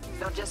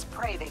 Now just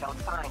pray they don't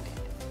find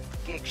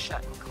it. Gig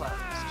shut and closed.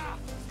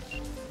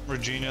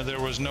 Regina, there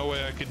was no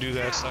way I could do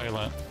that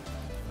silent.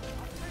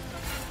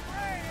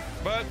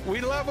 But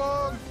we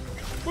leveled!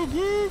 Whoop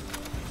whoop!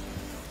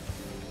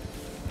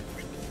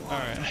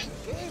 Alright.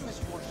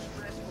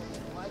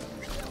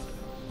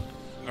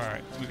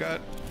 Alright, we got...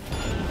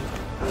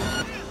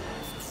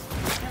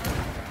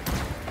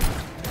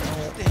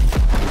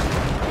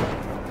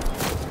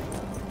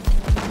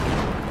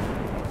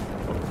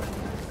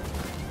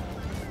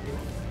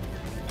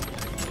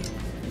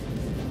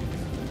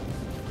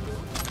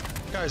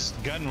 Guy's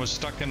gun was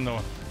stuck in the...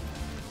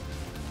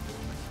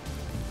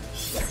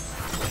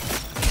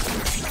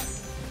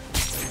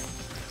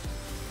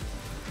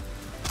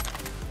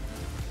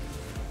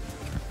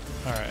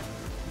 Alright.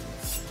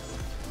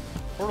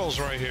 Portal's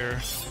right here.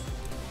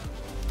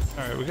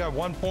 Alright, we got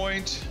 1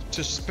 point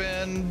to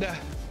spend.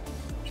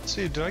 Let's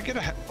see, did I get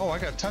a hat? Oh, I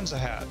got tons of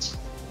hats.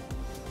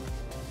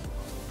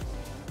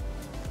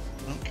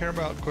 I don't care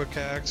about quick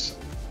hacks.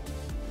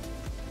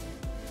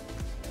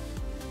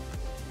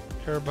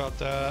 Care about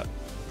that.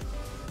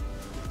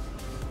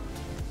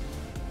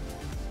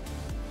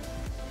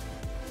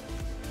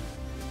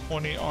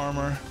 $20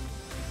 armor.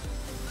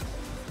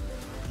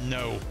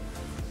 No.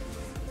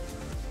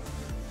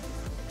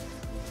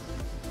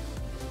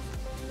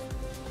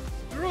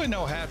 There are really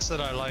no hats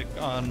that I like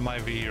on my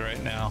V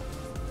right now.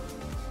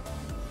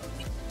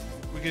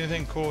 We get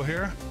anything cool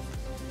here?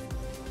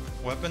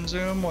 Weapon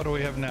zoom, what do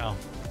we have now?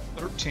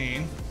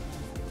 13.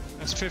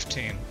 That's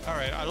 15. All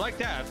right, I like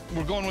that.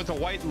 We're going with a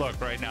white look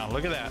right now.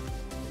 Look at that.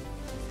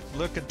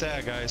 Look at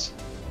that, guys.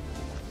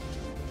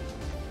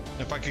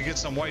 If I could get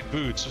some white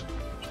boots.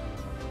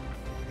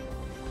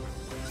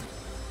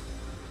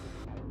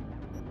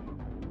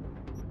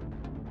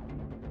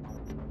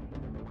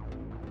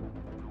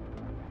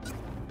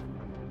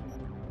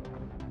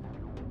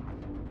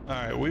 All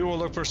right, we will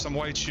look for some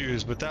white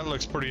shoes, but that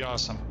looks pretty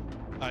awesome,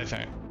 I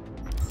think.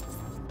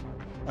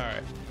 All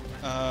right,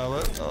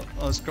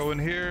 let's go in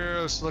here.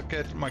 Let's look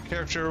at my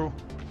character.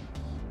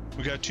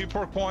 We got 2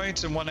 perk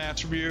points and 1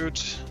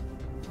 attribute.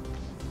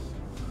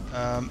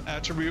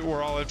 Attribute,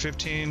 we're all at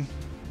 15.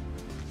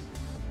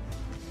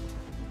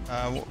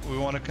 We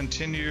want to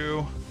continue.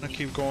 I'm gonna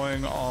keep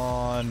going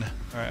on.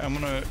 All right, I'm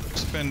gonna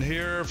spend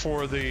here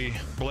for the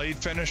blade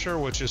finisher,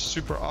 which is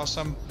super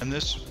awesome, and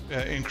this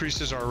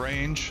increases our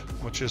range,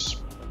 which is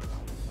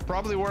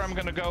probably where I'm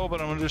gonna go,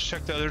 but I'm gonna just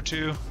check the other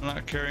 2. I'm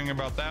not caring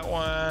about that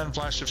one.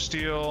 Flash of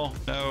steel,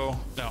 no.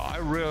 I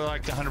really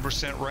like the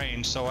 100%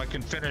 range, so I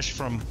can finish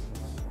from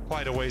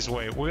quite a ways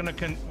away.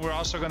 We're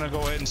also gonna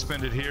go ahead and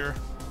spend it here.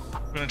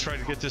 We're gonna try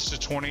to get this to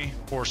 20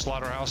 for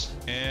Slaughterhouse.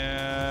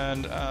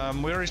 And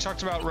we already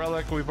talked about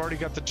Relic. We've already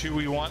got the 2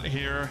 we want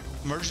here.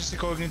 Emergency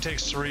cloaking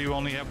takes 3, we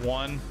only have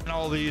 1. And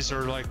all these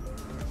are like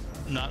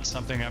not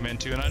something I'm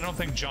into. And I don't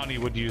think Johnny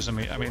would use them.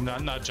 I mean,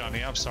 not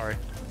Johnny, I'm sorry.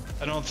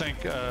 I don't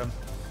think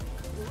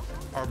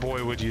our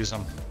boy would use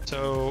them.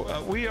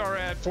 So we are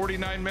at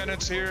 49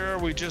 minutes here.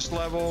 We just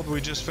leveled,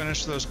 we just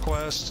finished those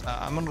quests.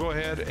 I'm gonna go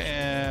ahead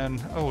and,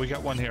 oh, we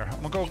got one here.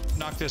 I'm gonna go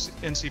knock this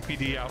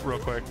NCPD out real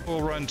quick.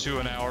 We'll run to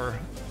an hour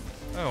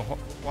Oh,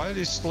 why did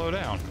he slow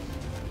down?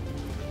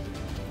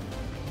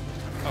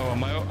 Oh,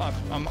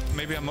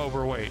 maybe I'm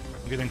overweight.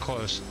 I'm getting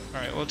close. All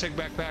right, we'll take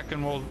backpack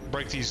and we'll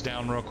break these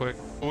down real quick.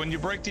 When you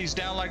break these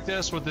down like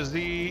this with the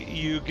Z,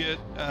 you get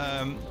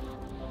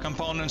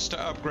components to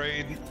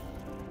upgrade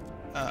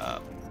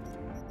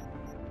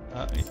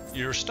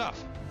your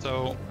stuff.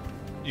 So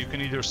you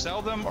can either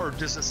sell them or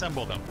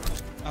disassemble them.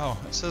 Oh,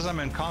 it says I'm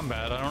in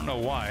combat. I don't know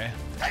why.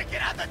 Take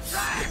it out the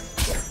trash!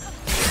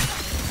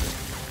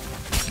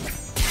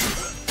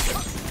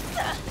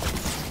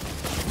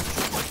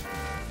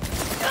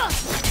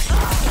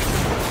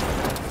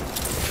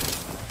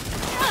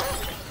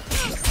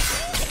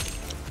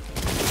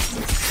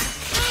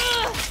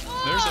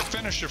 There's a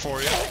finisher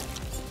for you.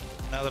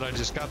 Now that I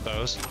just got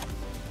those.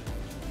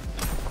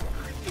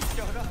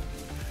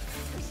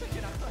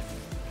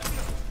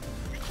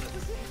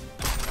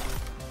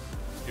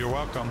 You're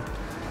welcome.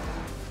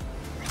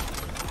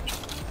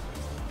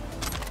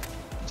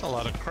 That's a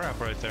lot of crap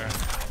right there.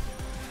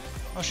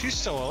 Oh, she's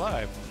still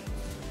alive.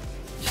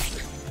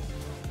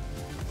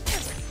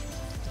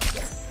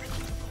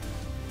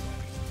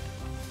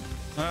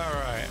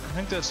 Alright, I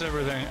think that's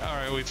everything.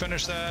 Alright, we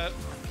finished that.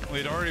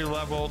 We'd already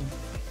leveled.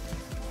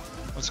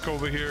 Let's go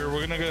over here.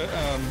 We're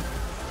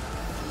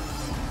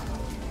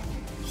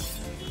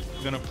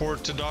gonna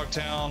port to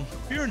Dogtown.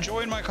 If you're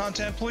enjoying my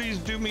content, please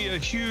do me a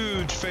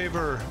huge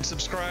favor.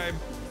 Subscribe,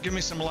 give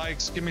me some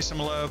likes, give me some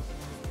love.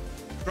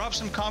 Drop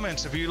some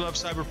comments if you love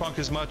Cyberpunk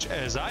as much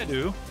as I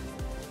do.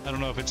 I don't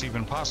know if it's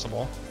even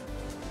possible,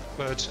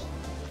 but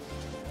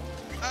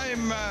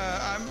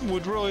I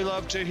would really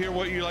love to hear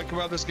what you like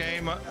about this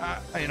game. I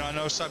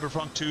know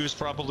Cyberpunk 2 is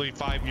probably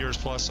 5 years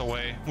plus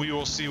away. We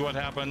will see what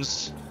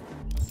happens,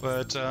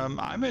 but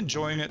I'm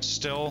enjoying it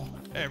still.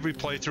 Every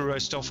playthrough, I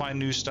still find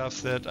new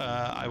stuff that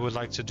I would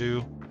like to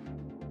do.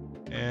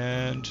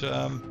 And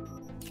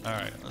all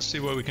right, let's see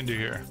what we can do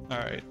here. All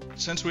right,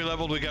 since we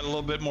leveled, we got a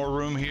little bit more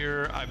room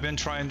here. I've been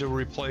trying to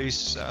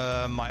replace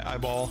my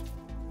eyeball.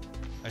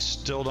 I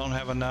still don't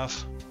have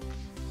enough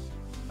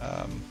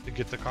to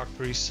get the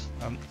cockatrice.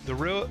 The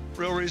real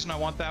reason I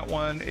want that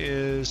one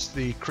is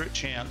the crit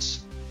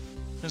chance.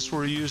 Since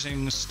we're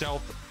using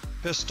stealth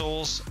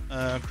pistols,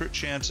 crit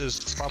chance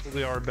is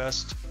probably our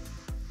best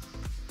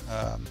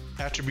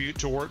attribute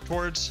to work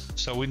towards.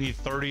 So we need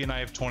 30 and I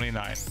have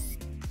 29.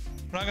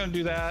 We're not going to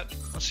do that.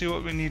 Let's see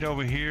what we need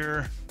over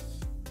here.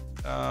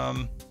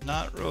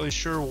 Not really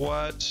sure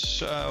what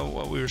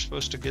we were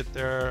supposed to get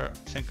there.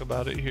 Think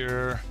about it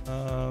here.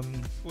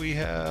 We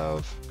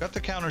have got the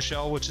counter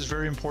shell, which is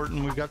very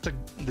important. We've got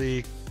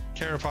the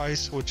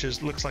carapace, which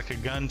looks like a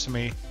gun to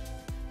me.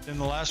 Then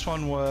the last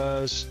one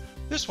was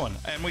this one,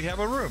 and we have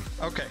a room.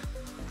 Okay,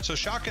 so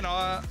shock and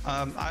awe.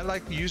 I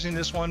like using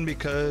this one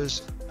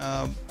because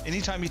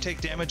anytime you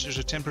take damage, there's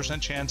a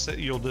 10% chance that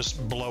you'll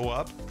just blow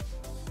up,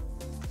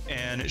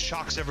 and it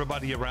shocks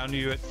everybody around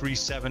you at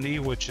 370,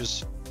 which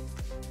is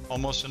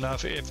almost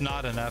enough, if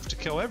not enough, to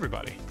kill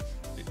everybody,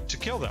 to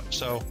kill them.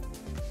 So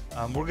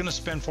we're going to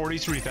spend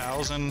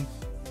 43,000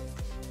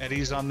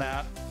 eddies on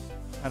that.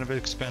 Kind of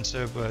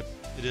expensive, but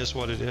it is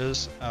what it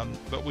is.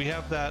 But we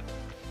have that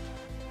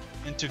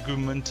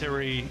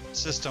integumentary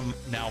system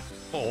now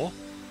full,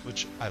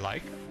 which I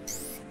like.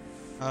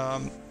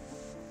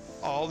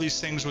 All these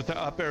things with the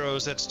up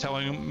arrows, that's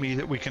telling me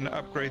that we can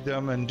upgrade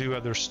them and do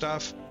other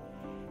stuff.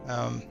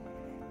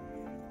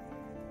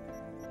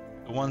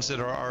 The ones that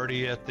are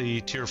already at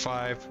the tier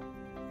 5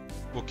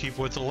 we'll keep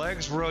with. The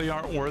legs really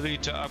aren't worthy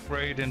to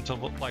upgrade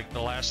until like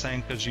the last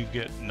thing, because you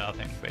get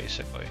nothing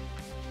basically.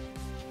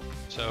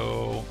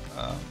 So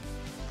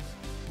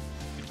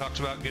we talked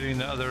about getting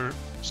the other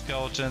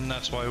skeleton.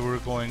 That's why we're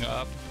going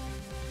up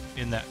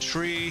in that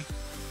tree.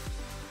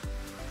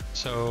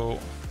 So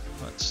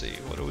let's see,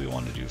 what do we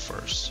want to do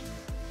first?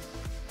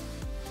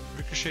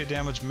 Ricochet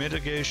damage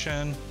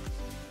mitigation.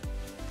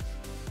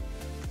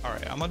 All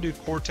right, I'm gonna do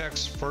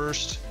Cortex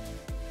first.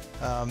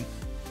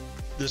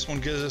 This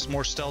one gives us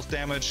more stealth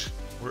damage.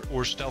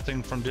 We're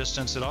stealthing from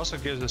distance. It also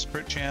gives us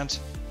crit chance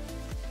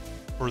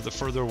for the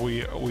further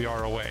we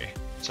are away.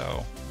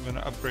 So I'm gonna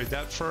upgrade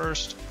that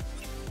first.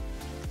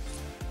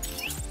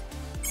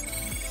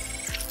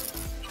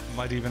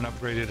 Might even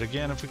upgrade it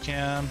again if we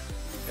can.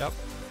 Yep.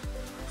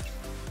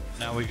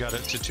 Now we got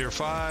it to tier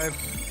 5.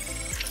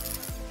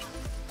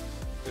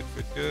 Good,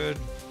 good, good.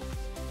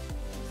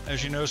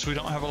 As you notice, we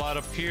don't have a lot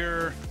up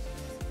here.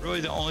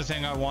 Really, the only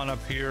thing I want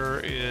up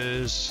here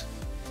is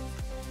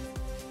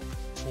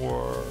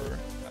for,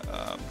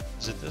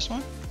 is it this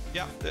one?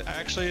 Yeah,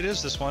 actually it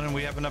is this one, and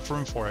we have enough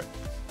room for it.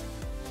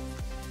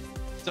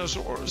 So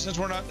since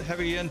we're not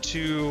heavy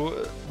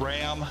into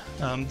RAM,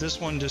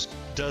 this one just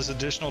does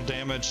additional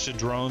damage to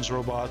drones,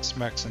 robots,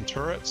 mechs, and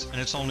turrets,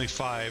 and it's only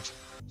 5.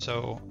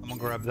 So I'm gonna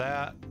grab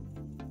that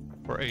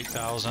for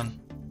 8,000.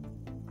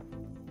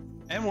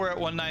 And we're at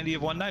 190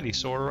 of 190,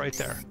 so we're right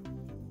there.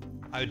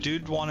 I do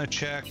want to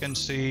check and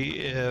see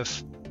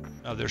if,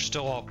 no, they're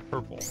still all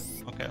purple.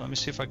 Okay, let me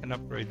see if I can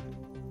upgrade.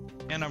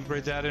 Can't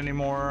upgrade that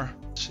anymore.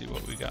 Let's see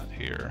what we got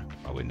here.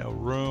 Probably no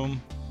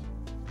room.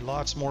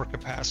 lots more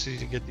capacity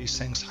to get these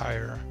things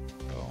higher.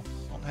 So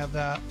don't have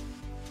that.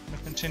 I'm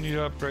gonna continue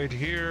to upgrade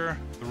here.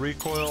 The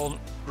recoil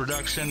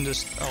reduction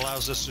just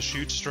allows us to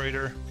shoot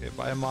straighter. Okay,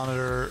 buy a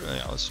monitor.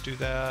 Yeah, let's do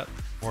that.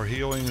 More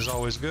healing is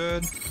always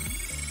good.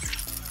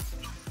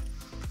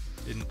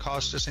 Didn't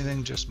cost us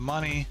anything, just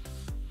money.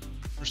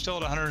 We're still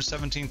at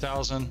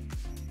 117,000.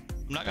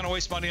 I'm not going to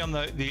waste money on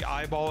the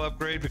eyeball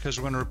upgrade because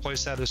we're going to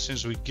replace that as soon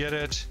as we get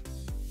it.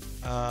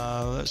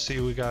 Let's see,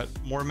 we got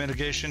more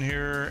mitigation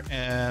here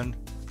and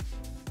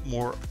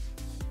more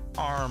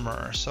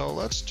armor. So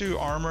let's do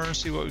armor and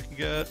see what we can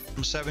get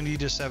from 70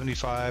 to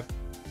 75.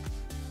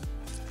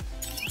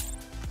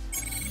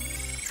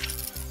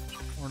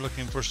 We're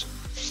looking for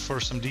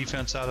some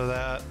defense out of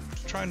that.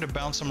 Trying to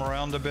bounce them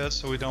around a bit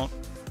so we don't.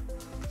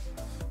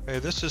 Okay,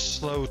 this is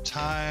slow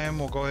time.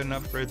 We'll go ahead and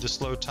upgrade the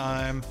slow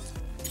time.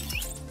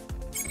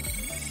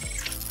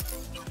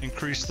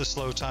 Increase the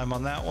slow time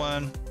on that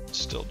one.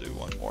 Still do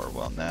one more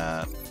on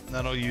that. And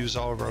that'll use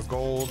all of our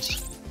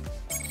golds.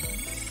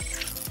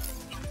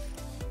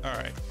 All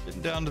right,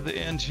 getting down to the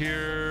end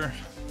here.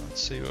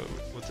 Let's see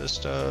what this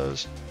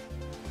does.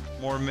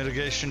 More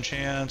mitigation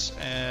chance,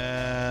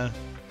 and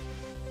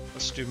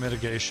let's do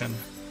mitigation.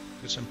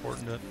 It's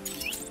important to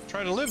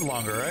try to live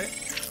longer, right?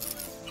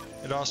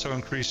 It also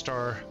increased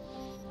our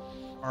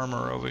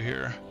armor over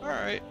here. All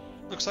right.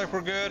 Looks like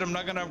we're good. I'm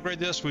not going to upgrade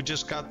this. We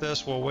just got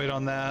this. We'll wait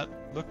on that.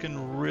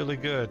 Looking really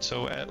good.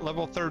 So at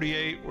level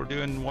 38, we're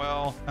doing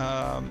well.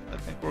 I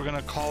think we're going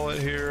to call it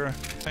here.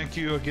 Thank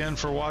you again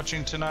for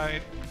watching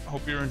tonight. I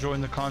hope you're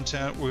enjoying the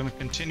content. We're going to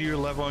continue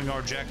leveling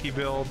our Jackie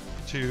build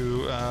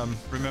to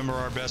remember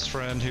our best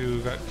friend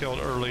who got killed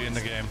early in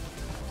the game.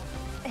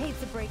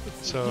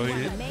 So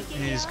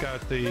he's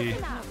got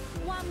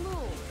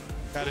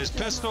his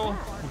pistol.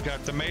 We've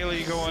got the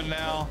melee going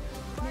now.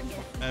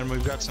 And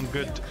we've got some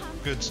good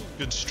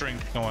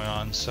strength going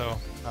on. So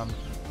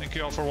thank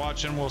you all for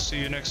watching. We'll see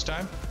you next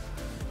time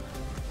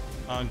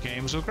on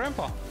Games with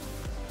Grandpa.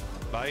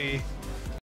 Bye.